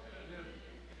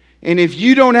 And if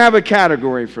you don't have a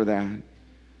category for that,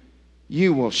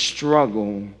 you will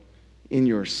struggle in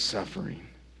your suffering.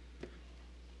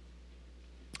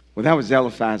 Well, that was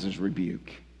Eliphaz's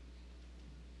rebuke.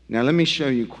 Now, let me show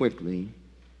you quickly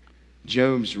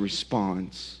Job's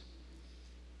response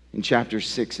in chapter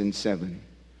 6 and 7.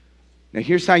 Now,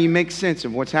 here's how you make sense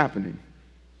of what's happening.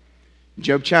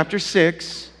 Job chapter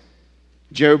 6,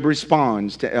 Job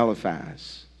responds to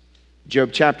Eliphaz.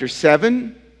 Job chapter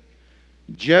 7,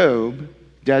 Job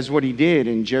does what he did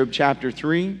in Job chapter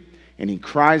 3, and he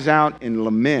cries out in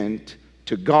lament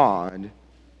to God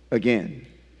again.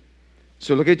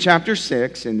 So look at chapter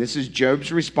 6, and this is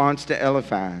Job's response to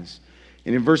Eliphaz.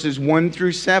 And in verses 1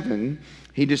 through 7,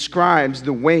 he describes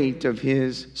the weight of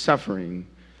his suffering.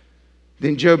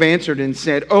 Then Job answered and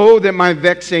said, "Oh, that my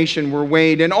vexation were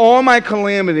weighed, and all my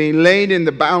calamity laid in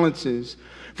the balances,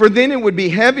 for then it would be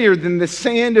heavier than the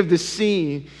sand of the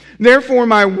sea. Therefore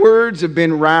my words have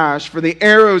been rash, for the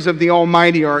arrows of the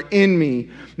Almighty are in me.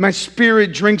 My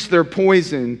spirit drinks their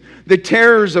poison. The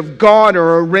terrors of God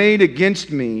are arrayed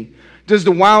against me. Does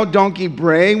the wild donkey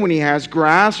bray when he has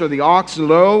grass, or the ox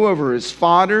low over his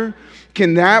fodder?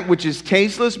 Can that which is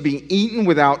tasteless be eaten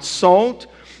without salt?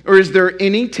 Or is there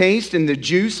any taste in the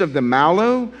juice of the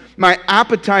mallow? My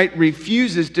appetite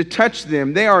refuses to touch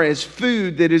them. They are as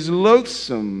food that is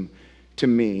loathsome to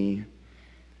me."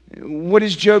 What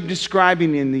is Job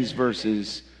describing in these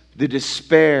verses? The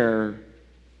despair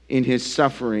in his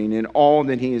suffering and all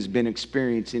that he has been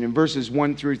experiencing. In verses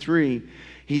 1 through 3,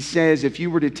 he says, if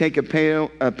you were to take a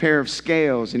pair of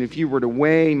scales, and if you were to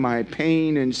weigh my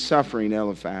pain and suffering,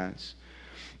 Eliphaz,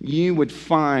 you would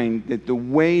find that the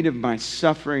weight of my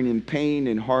suffering and pain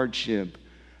and hardship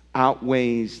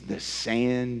outweighs the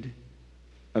sand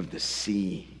of the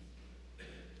sea.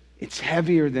 It's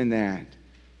heavier than that,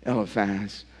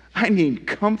 Eliphaz. I need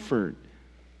comfort.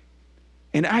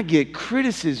 And I get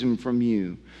criticism from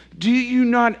you. Do you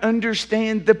not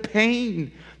understand the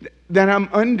pain that I'm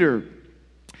under?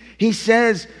 He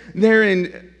says there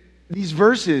in these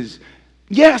verses,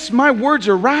 yes, my words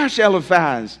are rash,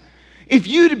 Eliphaz. If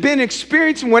you'd have been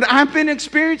experiencing what I've been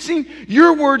experiencing,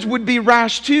 your words would be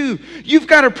rash too. You've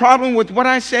got a problem with what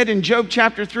I said in Job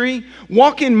chapter 3?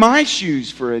 Walk in my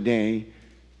shoes for a day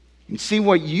and see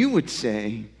what you would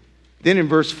say. Then in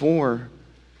verse 4,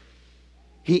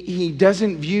 he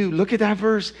doesn't view, look at that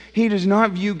verse, he does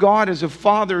not view God as a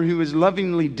father who is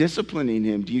lovingly disciplining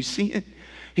him. Do you see it?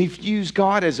 He views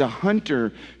God as a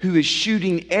hunter who is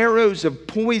shooting arrows of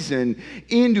poison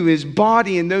into his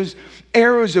body, and those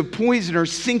arrows of poison are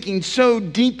sinking so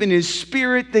deep in his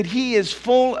spirit that he is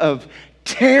full of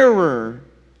terror.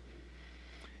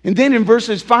 And then in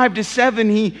verses 5 to 7,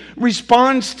 he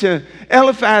responds to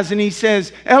Eliphaz and he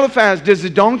says, Eliphaz, does the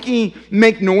donkey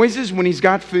make noises when he's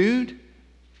got food?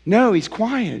 No, he's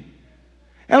quiet.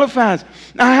 Eliphaz,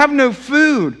 I have no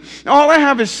food. All I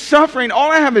have is suffering.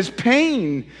 All I have is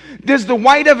pain. Does the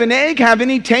white of an egg have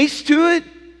any taste to it?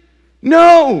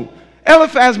 No.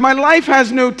 Eliphaz, my life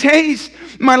has no taste.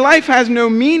 My life has no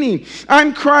meaning.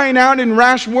 I'm crying out in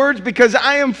rash words because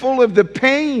I am full of the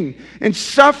pain and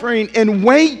suffering and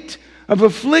weight of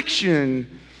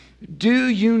affliction. Do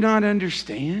you not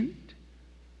understand?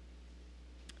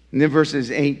 And then verses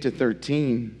 8 to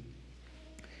 13,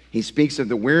 he speaks of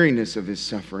the weariness of his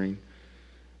suffering.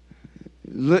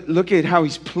 Look at how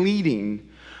he's pleading.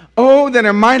 Oh, that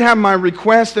I might have my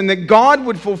request and that God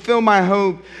would fulfill my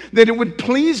hope, that it would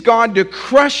please God to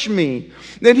crush me,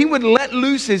 that he would let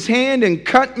loose his hand and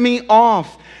cut me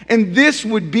off, and this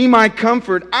would be my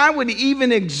comfort. I would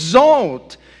even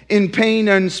exult in pain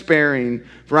unsparing,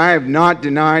 for I have not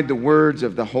denied the words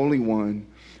of the Holy One.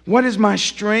 What is my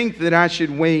strength that I should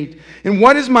wait? And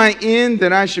what is my end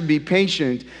that I should be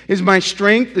patient? Is my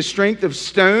strength the strength of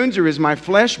stones, or is my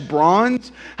flesh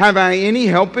bronze? Have I any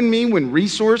help in me when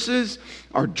resources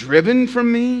are driven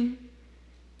from me?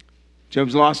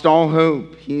 Job's lost all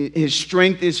hope. His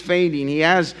strength is fading. He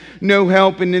has no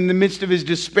help, and in the midst of his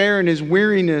despair and his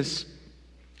weariness,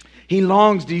 he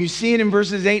longs, do you see it in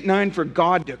verses 8 and 9, for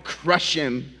God to crush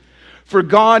him, for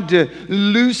God to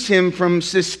loose him from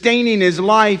sustaining his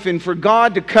life, and for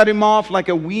God to cut him off like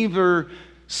a weaver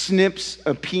snips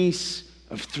a piece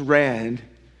of thread.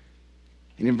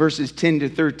 And in verses 10 to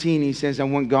 13, he says, I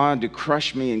want God to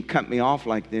crush me and cut me off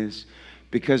like this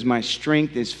because my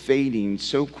strength is fading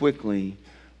so quickly.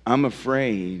 I'm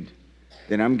afraid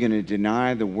that I'm going to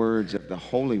deny the words of the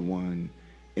Holy One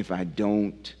if I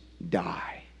don't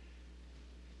die.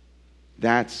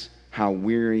 That's how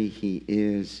weary he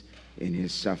is in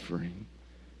his suffering.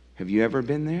 Have you ever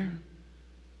been there?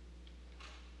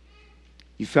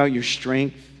 You felt your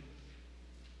strength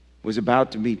was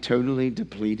about to be totally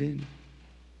depleted.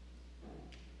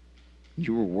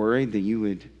 You were worried that you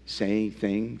would say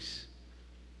things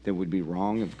that would be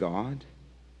wrong of God.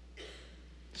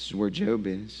 This is where Job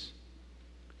is.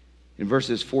 In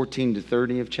verses 14 to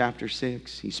 30 of chapter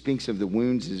 6, he speaks of the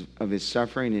wounds of his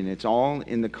suffering, and it's all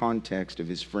in the context of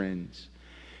his friends.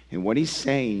 And what he's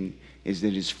saying is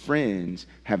that his friends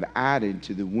have added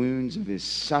to the wounds of his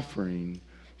suffering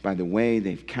by the way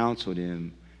they've counseled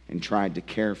him and tried to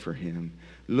care for him.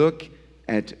 Look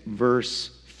at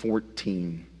verse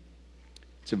 14.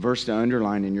 It's a verse to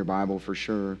underline in your Bible for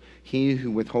sure. He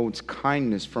who withholds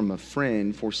kindness from a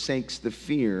friend forsakes the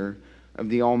fear of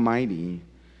the Almighty.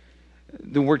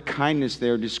 The word kindness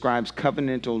there describes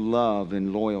covenantal love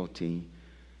and loyalty.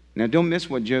 Now, don't miss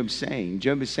what Job's saying.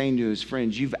 Job is saying to his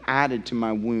friends, you've added to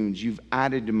my wounds. You've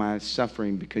added to my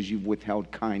suffering because you've withheld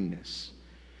kindness.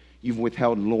 You've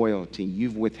withheld loyalty.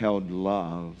 You've withheld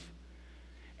love.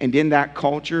 And in that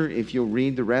culture, if you'll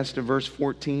read the rest of verse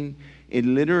 14, it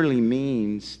literally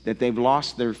means that they've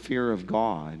lost their fear of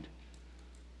God.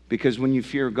 Because when you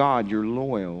fear God, you're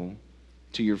loyal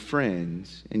to your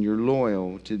friends and you're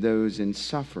loyal to those in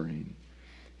suffering.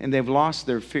 And they've lost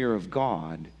their fear of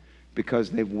God because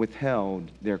they've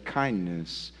withheld their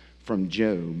kindness from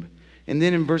Job. And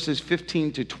then in verses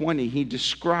 15 to 20, he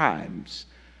describes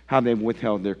how they've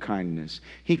withheld their kindness.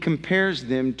 He compares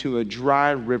them to a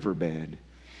dry riverbed.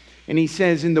 And he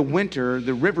says in the winter,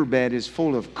 the riverbed is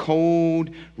full of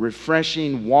cold,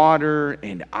 refreshing water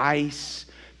and ice.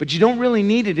 But you don't really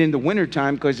need it in the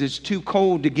wintertime because it's too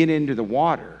cold to get into the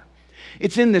water.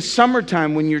 It's in the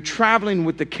summertime when you're traveling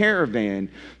with the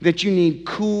caravan that you need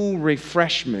cool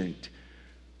refreshment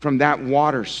from that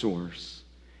water source.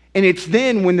 And it's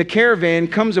then when the caravan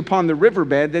comes upon the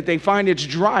riverbed that they find it's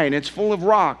dry and it's full of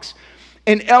rocks.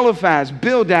 And Eliphaz,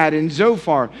 Bildad, and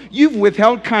Zophar, you've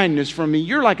withheld kindness from me.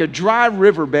 You're like a dry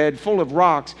riverbed full of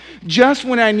rocks. Just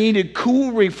when I needed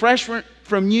cool refreshment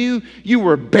from you, you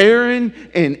were barren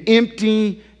and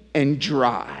empty and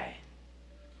dry.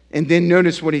 And then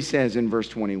notice what he says in verse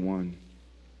 21.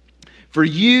 For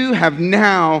you have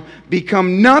now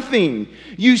become nothing.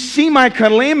 You see my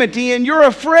calamity and you're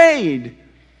afraid.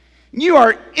 You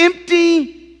are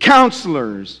empty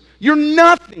counselors. You're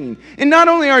nothing. And not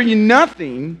only are you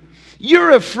nothing,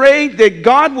 you're afraid that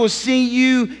God will see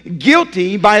you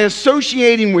guilty by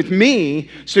associating with me,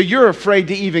 so you're afraid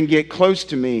to even get close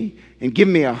to me and give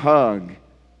me a hug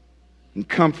and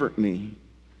comfort me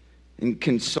and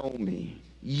console me.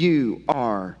 You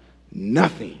are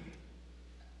nothing.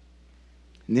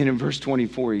 And then in verse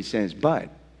 24 he says, but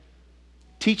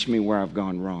teach me where I've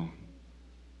gone wrong.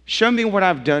 Show me what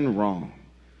I've done wrong,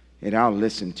 and I'll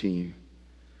listen to you.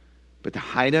 But the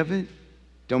height of it,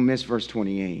 don't miss verse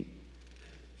 28.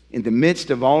 In the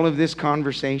midst of all of this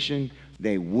conversation,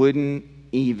 they wouldn't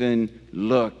even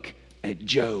look at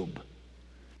Job.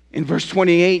 In verse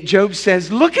 28, Job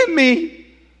says, look at me.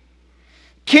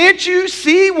 Can't you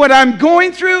see what I'm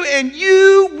going through? And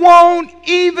you won't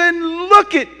even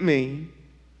look at me.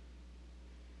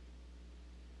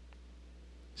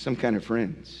 Some kind of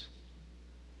friends.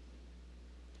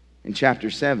 In chapter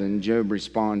 7, Job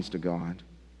responds to God.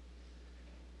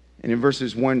 And in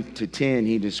verses 1 to 10,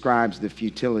 he describes the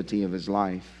futility of his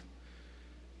life.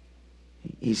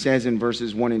 He says in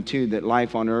verses 1 and 2 that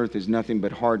life on earth is nothing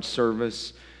but hard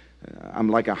service. I'm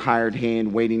like a hired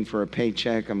hand waiting for a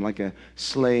paycheck. I'm like a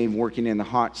slave working in the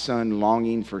hot sun,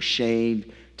 longing for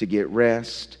shade to get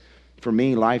rest. For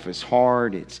me, life is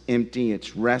hard, it's empty,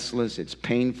 it's restless, it's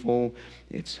painful,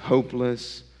 it's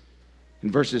hopeless.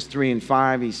 In verses 3 and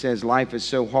 5, he says, life is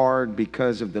so hard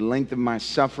because of the length of my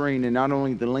suffering, and not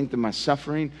only the length of my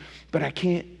suffering, but I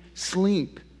can't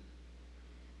sleep.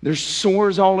 There's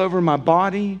sores all over my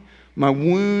body. My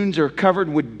wounds are covered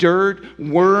with dirt.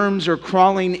 Worms are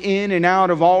crawling in and out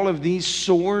of all of these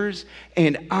sores,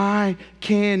 and I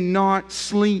cannot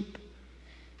sleep.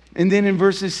 And then in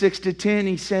verses 6 to 10,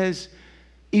 he says,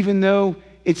 even though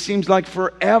it seems like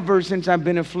forever since I've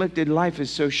been afflicted, life is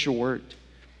so short.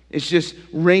 It's just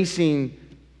racing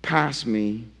past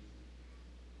me,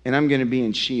 and I'm going to be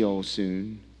in Sheol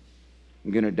soon.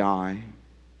 I'm going to die.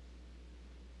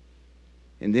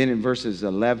 And then in verses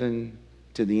 11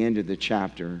 to the end of the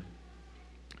chapter,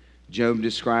 Job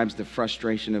describes the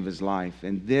frustration of his life.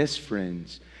 And this,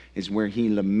 friends, is where he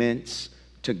laments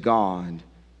to God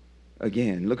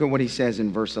again. Look at what he says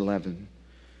in verse 11.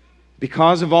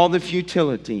 Because of all the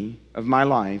futility of my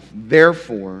life,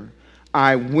 therefore,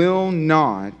 I will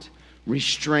not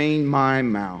restrain my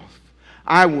mouth.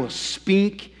 I will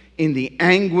speak in the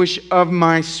anguish of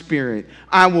my spirit.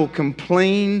 I will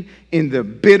complain in the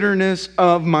bitterness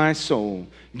of my soul.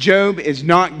 Job is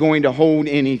not going to hold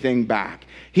anything back.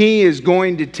 He is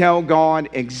going to tell God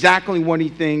exactly what he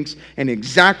thinks and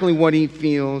exactly what he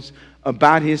feels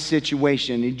about his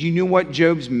situation. And do you know what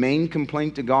Job's main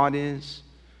complaint to God is?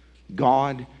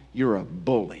 God, you're a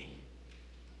bully.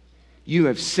 You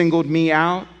have singled me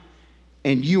out,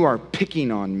 and you are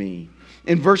picking on me.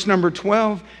 In verse number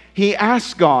 12, he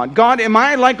asks God, God, am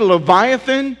I like a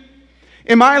Leviathan?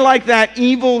 Am I like that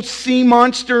evil sea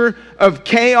monster of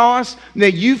chaos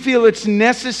that you feel it's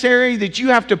necessary that you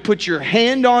have to put your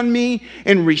hand on me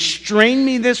and restrain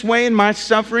me this way in my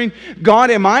suffering?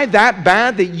 God, am I that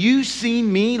bad that you see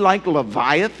me like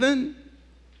Leviathan?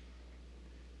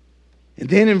 And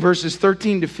then in verses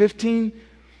 13 to 15,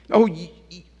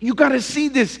 you got to see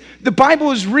this. The Bible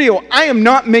is real. I am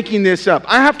not making this up.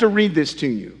 I have to read this to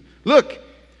you. Look,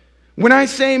 when I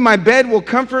say my bed will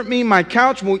comfort me, my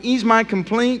couch will ease my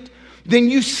complaint,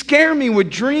 then you scare me with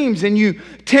dreams and you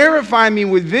terrify me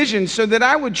with visions so that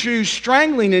I would choose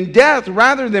strangling and death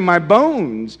rather than my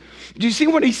bones. Do you see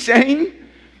what he's saying?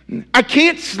 I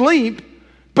can't sleep,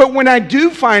 but when I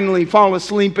do finally fall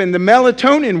asleep and the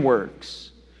melatonin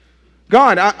works,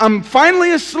 God, I'm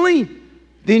finally asleep,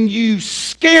 then you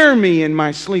scare me in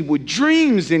my sleep with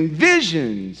dreams and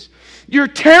visions. You're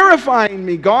terrifying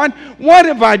me, God. What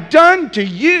have I done to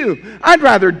you? I'd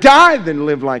rather die than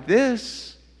live like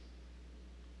this.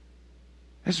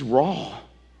 That's raw.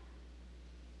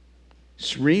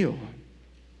 It's real.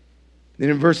 Then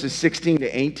in verses 16 to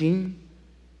 18,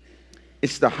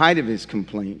 it's the height of his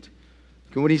complaint.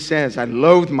 Look at what he says. I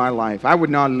loathe my life. I would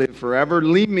not live forever.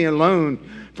 Leave me alone,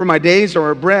 for my days are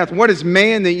a breath. What is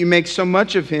man that you make so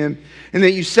much of him, and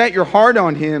that you set your heart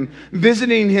on him,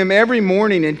 visiting him every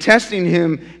morning and testing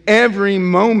him every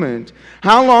moment?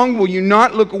 How long will you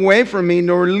not look away from me,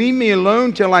 nor leave me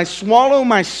alone till I swallow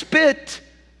my spit?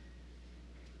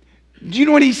 Do you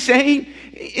know what he's saying?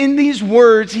 In these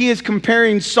words, he is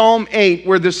comparing Psalm 8,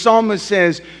 where the psalmist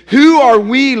says, who are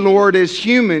we, Lord, as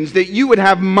humans, that you would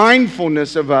have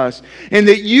mindfulness of us and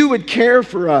that you would care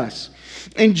for us?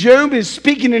 And Job is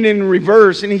speaking it in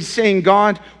reverse, and he's saying,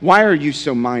 God, why are you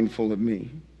so mindful of me?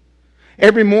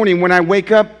 Every morning when I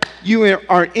wake up, you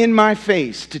are in my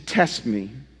face to test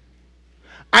me.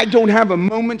 I don't have a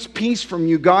moment's peace from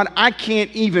you, God. I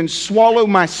can't even swallow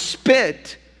my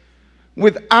spit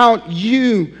without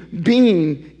you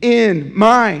being in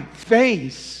my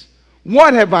face.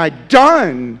 What have I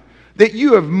done that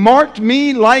you have marked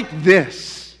me like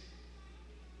this?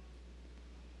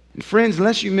 And friends,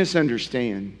 lest you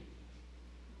misunderstand,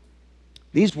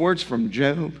 these words from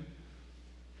Job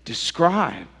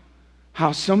describe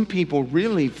how some people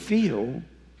really feel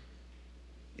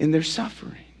in their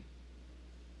suffering.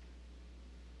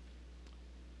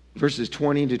 Verses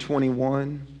 20 to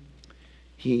 21,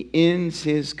 he ends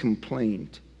his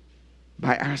complaint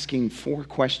by asking 4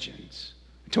 questions.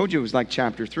 I told you it was like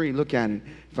chapter 3. Look at it.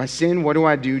 If I sin, what do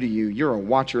I do to you? You're a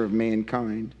watcher of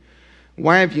mankind.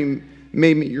 Why have you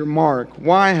made me your mark?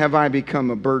 Why have I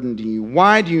become a burden to you?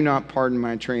 Why do you not pardon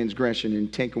my transgression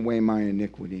and take away my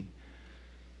iniquity?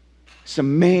 It's a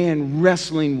man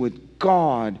wrestling with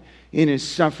God in his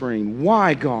suffering.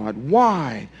 Why, God?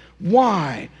 Why?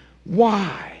 Why?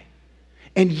 Why?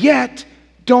 And yet,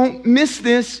 don't miss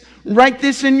this. Write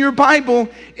this in your Bible.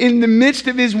 In the midst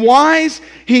of his whys,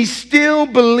 he still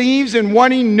believes in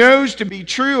what he knows to be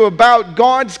true about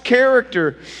God's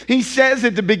character. He says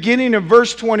at the beginning of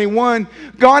verse 21,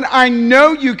 God, I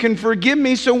know you can forgive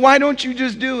me, so why don't you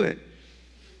just do it?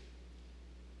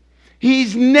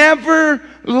 He's never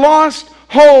lost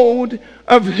hold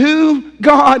of who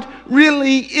God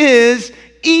really is,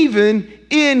 even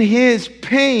in his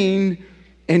pain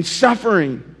and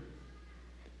suffering.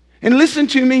 And listen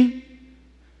to me.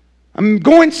 I'm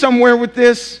going somewhere with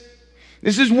this.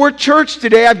 This is We're Church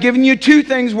today. I've given you 2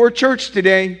 things. We're Church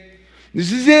today.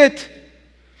 This is it.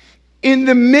 In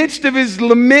the midst of his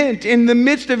lament, in the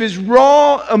midst of his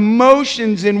raw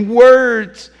emotions and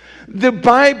words, the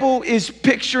Bible is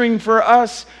picturing for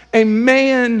us a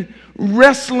man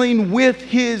wrestling with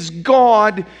his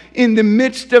God in the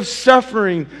midst of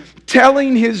suffering,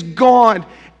 telling his God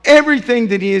everything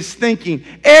that he is thinking,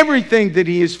 everything that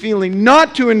he is feeling,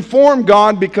 not to inform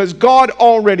God because God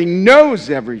already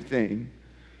knows everything,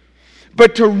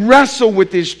 but to wrestle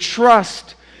with his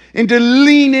trust and to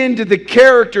lean into the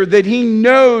character that he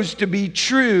knows to be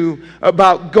true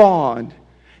about God.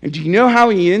 And do you know how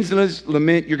he ends his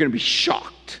lament? You're going to be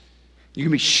shocked. You're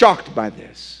going to be shocked by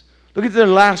this. Look at the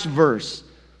last verse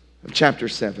of chapter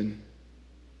 7.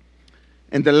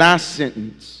 And the last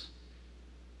sentence.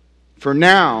 For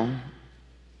now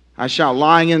I shall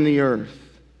lie in the earth,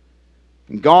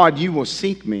 and God, you will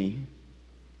seek me,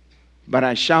 but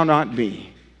I shall not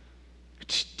be.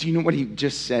 Do you know what he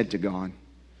just said to God?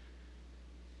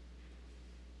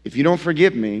 If you don't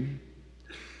forgive me,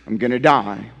 I'm going to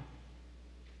die.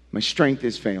 My strength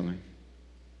is failing.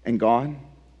 And God,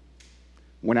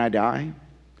 when I die,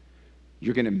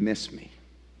 you're going to miss me.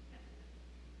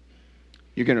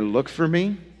 You're going to look for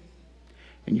me,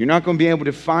 and you're not going to be able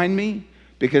to find me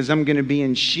because I'm going to be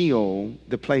in Sheol,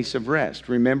 the place of rest.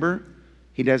 Remember,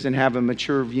 he doesn't have a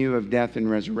mature view of death and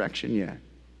resurrection yet.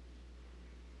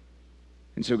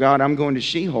 And so, God, I'm going to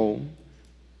Sheol,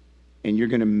 and you're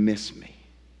going to miss me.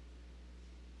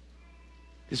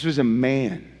 This was a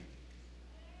man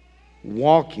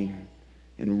walking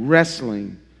and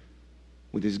wrestling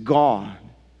with his God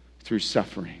through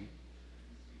suffering.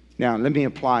 Now, let me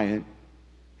apply it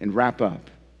and wrap up.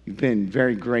 You've been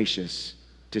very gracious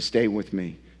to stay with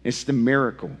me. It's the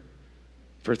miracle.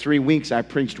 For 3 weeks, I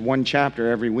preached 1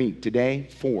 chapter every week. Today,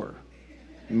 4.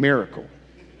 Miracle.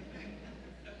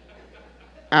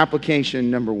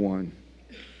 Application number 1.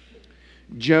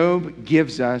 Job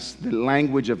gives us the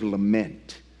language of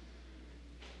lament.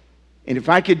 And if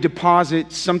I could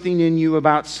deposit something in you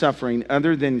about suffering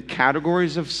other than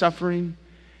categories of suffering,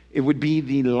 it would be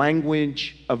the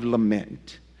language of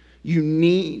lament. You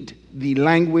need the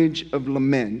language of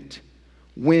lament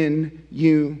when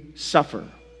you suffer.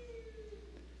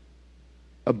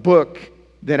 A book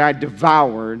that I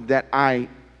devoured, that I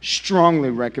strongly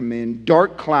recommend,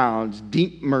 Dark Clouds,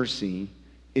 Deep Mercy,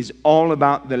 is all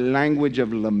about the language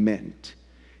of lament.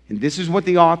 And this is what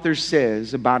the author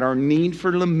says about our need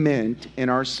for lament in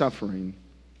our suffering.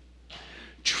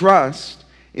 Trust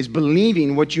is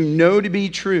believing what you know to be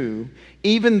true,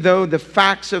 even though the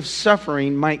facts of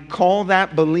suffering might call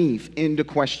that belief into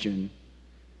question.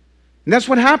 And that's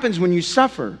what happens when you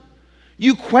suffer.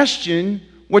 You question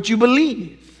what you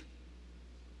believe.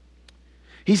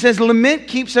 He says, lament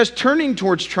keeps us turning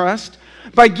towards trust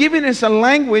by giving us a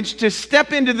language to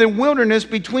step into the wilderness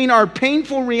between our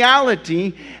painful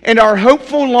reality and our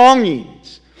hopeful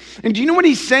longings. And do you know what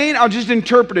he's saying? I'll just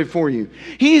interpret it for you.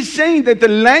 He is saying that the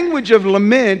language of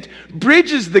lament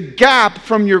bridges the gap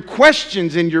from your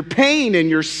questions and your pain and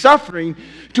your suffering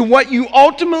to what you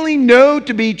ultimately know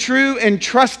to be true and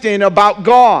trust in about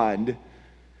God.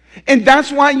 And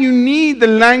that's why you need the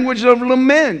language of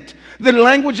lament. The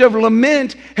language of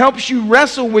lament helps you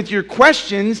wrestle with your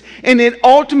questions, and it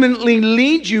ultimately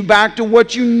leads you back to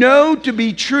what you know to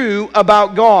be true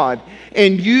about God.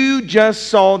 And you just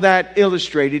saw that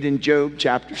illustrated in Job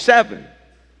chapter 7.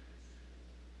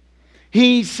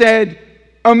 He said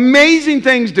amazing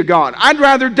things to God. I'd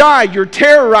rather die. You're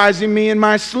terrorizing me in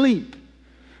my sleep.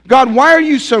 God, why are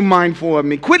you so mindful of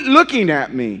me? Quit looking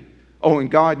at me. Oh, and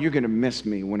God, you're going to miss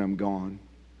me when I'm gone.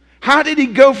 How did he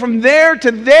go from there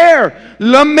to there?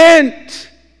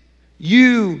 Lament.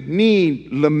 You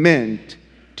need lament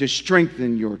to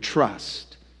strengthen your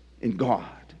trust in God.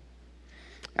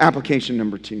 Application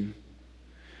number 2.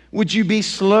 Would you be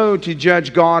slow to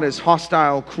judge God as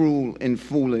hostile, cruel, and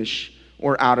foolish,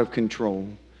 or out of control?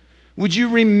 Would you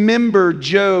remember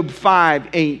Job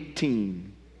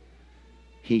 5:18?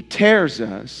 He tears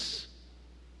us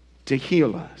to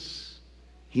heal us.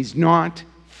 He's not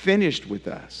finished with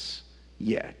us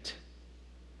yet.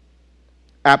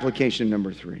 Application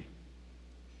number 3.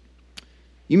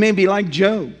 You may be like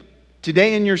Job.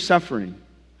 Today in your suffering,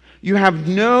 you have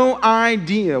no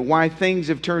idea why things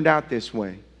have turned out this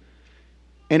way.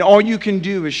 And all you can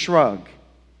do is shrug.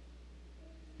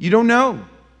 You don't know.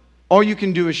 All you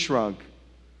can do is shrug.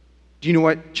 Do you know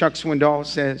what Chuck Swindoll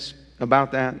says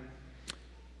about that?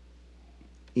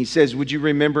 He says, would you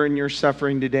remember in your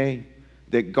suffering today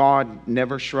that God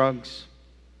never shrugs?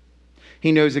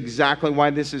 He knows exactly why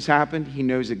this has happened. He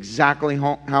knows exactly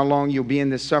how long you'll be in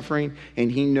this suffering,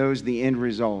 and he knows the end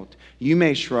result. You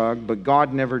may shrug, but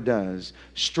God never does.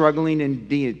 Shrugging and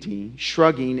deity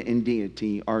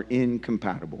are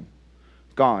incompatible.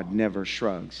 God never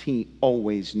shrugs. He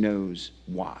always knows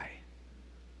why.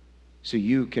 So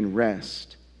you can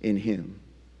rest in him.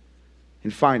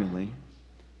 And finally,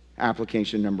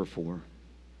 application number 4.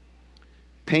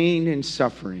 Pain and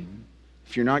suffering,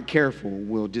 if you're not careful,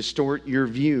 will distort your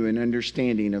view and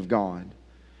understanding of God.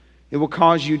 It will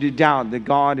cause you to doubt that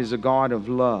God is a God of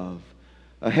love,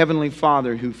 a heavenly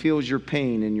Father who feels your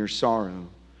pain and your sorrow.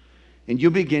 And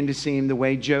you'll begin to see him the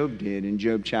way Job did in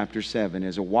Job chapter 7,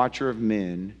 as a watcher of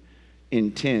men,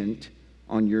 intent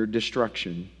on your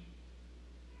destruction.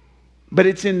 But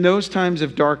it's in those times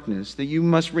of darkness that you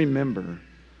must remember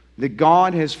that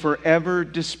God has forever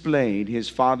displayed his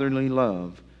fatherly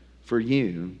love for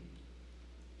you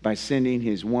by sending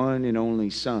his one and only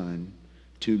Son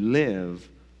to live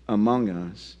among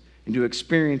us and to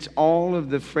experience all of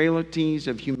the frailties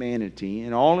of humanity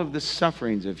and all of the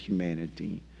sufferings of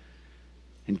humanity,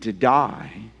 and to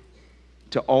die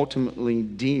to ultimately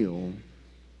deal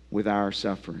with our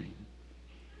suffering.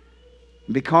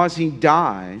 Because he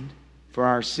died for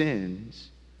our sins,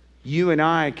 you and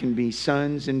I can be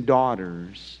sons and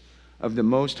daughters of the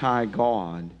Most High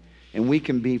God, and we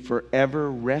can be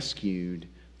forever rescued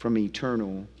from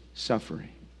eternal suffering.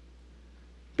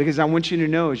 Because I want you to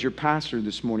know, as your pastor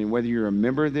this morning, whether you're a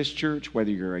member of this church, whether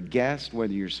you're a guest,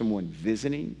 whether you're someone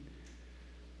visiting,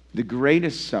 the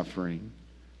greatest suffering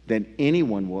that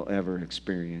anyone will ever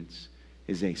experience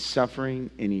is a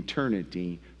suffering in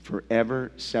eternity,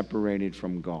 forever separated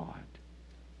from God.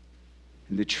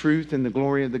 And the truth and the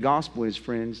glory of the gospel is,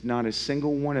 friends, not a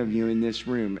single one of you in this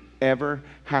room ever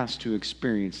has to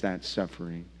experience that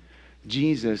suffering.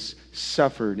 Jesus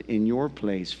suffered in your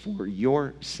place for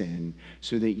your sin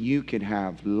so that you could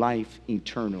have life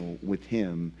eternal with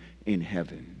him in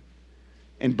heaven.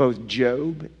 And both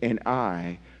Job and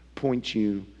I point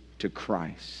you to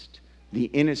Christ, the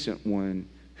innocent one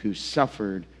who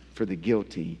suffered for the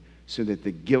guilty so that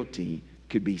the guilty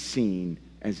could be seen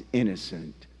as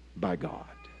innocent by God.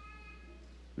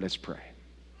 Let's pray.